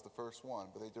Chicago was the first one,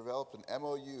 but they developed an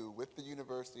MOU with the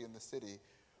university and the city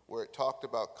where it talked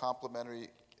about complementary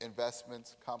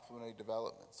investments, complementary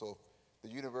development. So the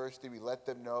university, we let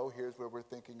them know, here's where we're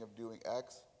thinking of doing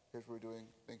X, here's where we're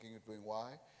thinking of doing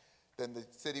Y. Then the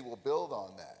city will build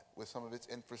on that with some of its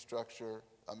infrastructure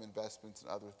investments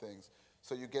and other things.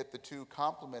 So you get the two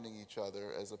complementing each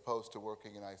other as opposed to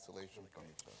working in isolation from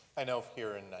each other. I know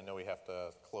I know we have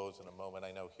to close in a moment.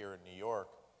 I know here in New York,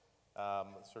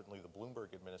 certainly the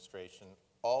Bloomberg administration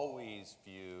always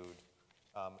viewed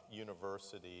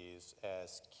universities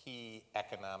as key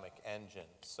economic engines.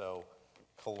 So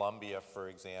Columbia, for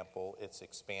example, its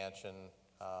expansion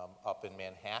up in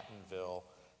Manhattanville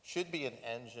should be an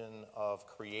engine of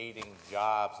creating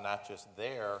jobs, not just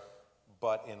there,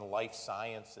 but in life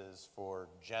sciences for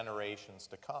generations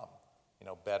to come. You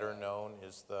know, better known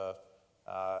is the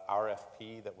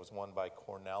RFP that was won by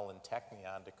Cornell and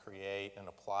Technion to create an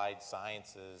applied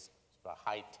sciences, a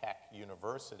high-tech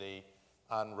university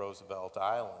on Roosevelt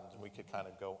Island. And we could kind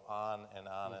of go on and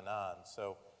on and on.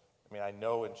 So, I mean, I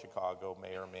know in Chicago,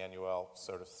 Mayor Emanuel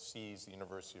sort of sees the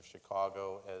University of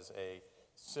Chicago as a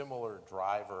similar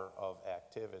driver of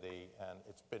activity, and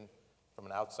it's been, from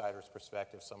an outsider's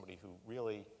perspective, somebody who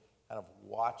really kind of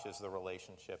watches the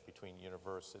relationship between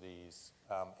universities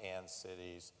and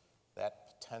cities.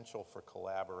 That potential for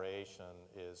collaboration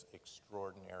is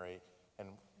extraordinary, and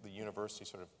the university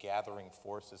sort of gathering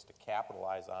forces to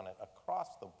capitalize on it across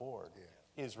the board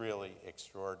is really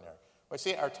extraordinary. Well, I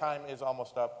see our time is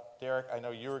almost up. Derek, I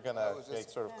know you were going to make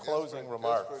sort of closing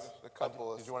remarks.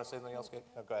 Did you want to say something else, Kate?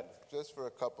 No, go ahead. Just for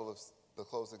a couple of the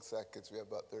closing seconds, we have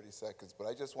about 30 seconds, but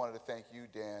I just wanted to thank you,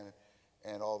 Dan,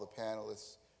 and all the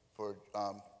panelists for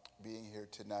being here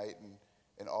tonight,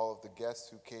 and all of the guests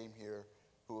who came here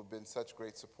who have been such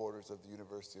great supporters of the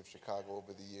University of Chicago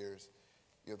over the years.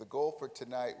 You know, the goal for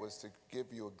tonight was to give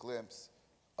you a glimpse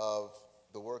of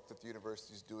the work that the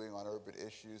university is doing on urban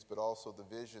issues, but also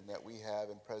the vision that we have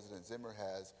and President Zimmer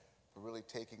has for really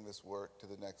taking this work to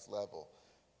the next level.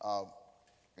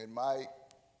 In my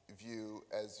view,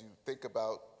 as you think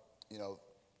about, you know,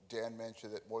 Dan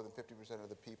mentioned that more than 50% of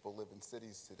the people live in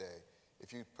cities today.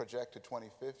 If you project to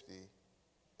 2050,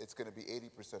 it's going to be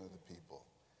 80% of the people.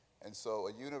 And so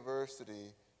a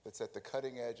university that's at the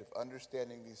cutting edge of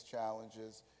understanding these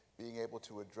challenges, being able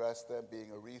to address them,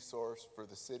 being a resource for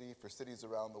the city, for cities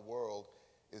around the world,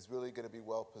 is really going to be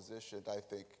well positioned, I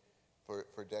think,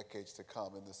 for decades to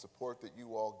come. And the support that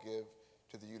you all give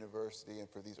to the university and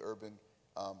for these urban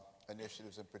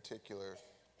initiatives in particular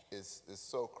is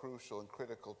so crucial and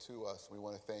critical to us. We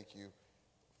want to thank you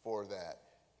for that.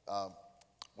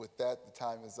 With that, the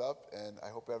time is up, and I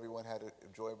hope everyone had an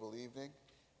enjoyable evening,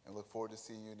 and look forward to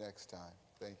seeing you next time.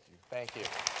 Thank you. Thank you.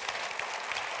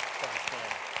 Thanks,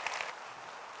 Dan.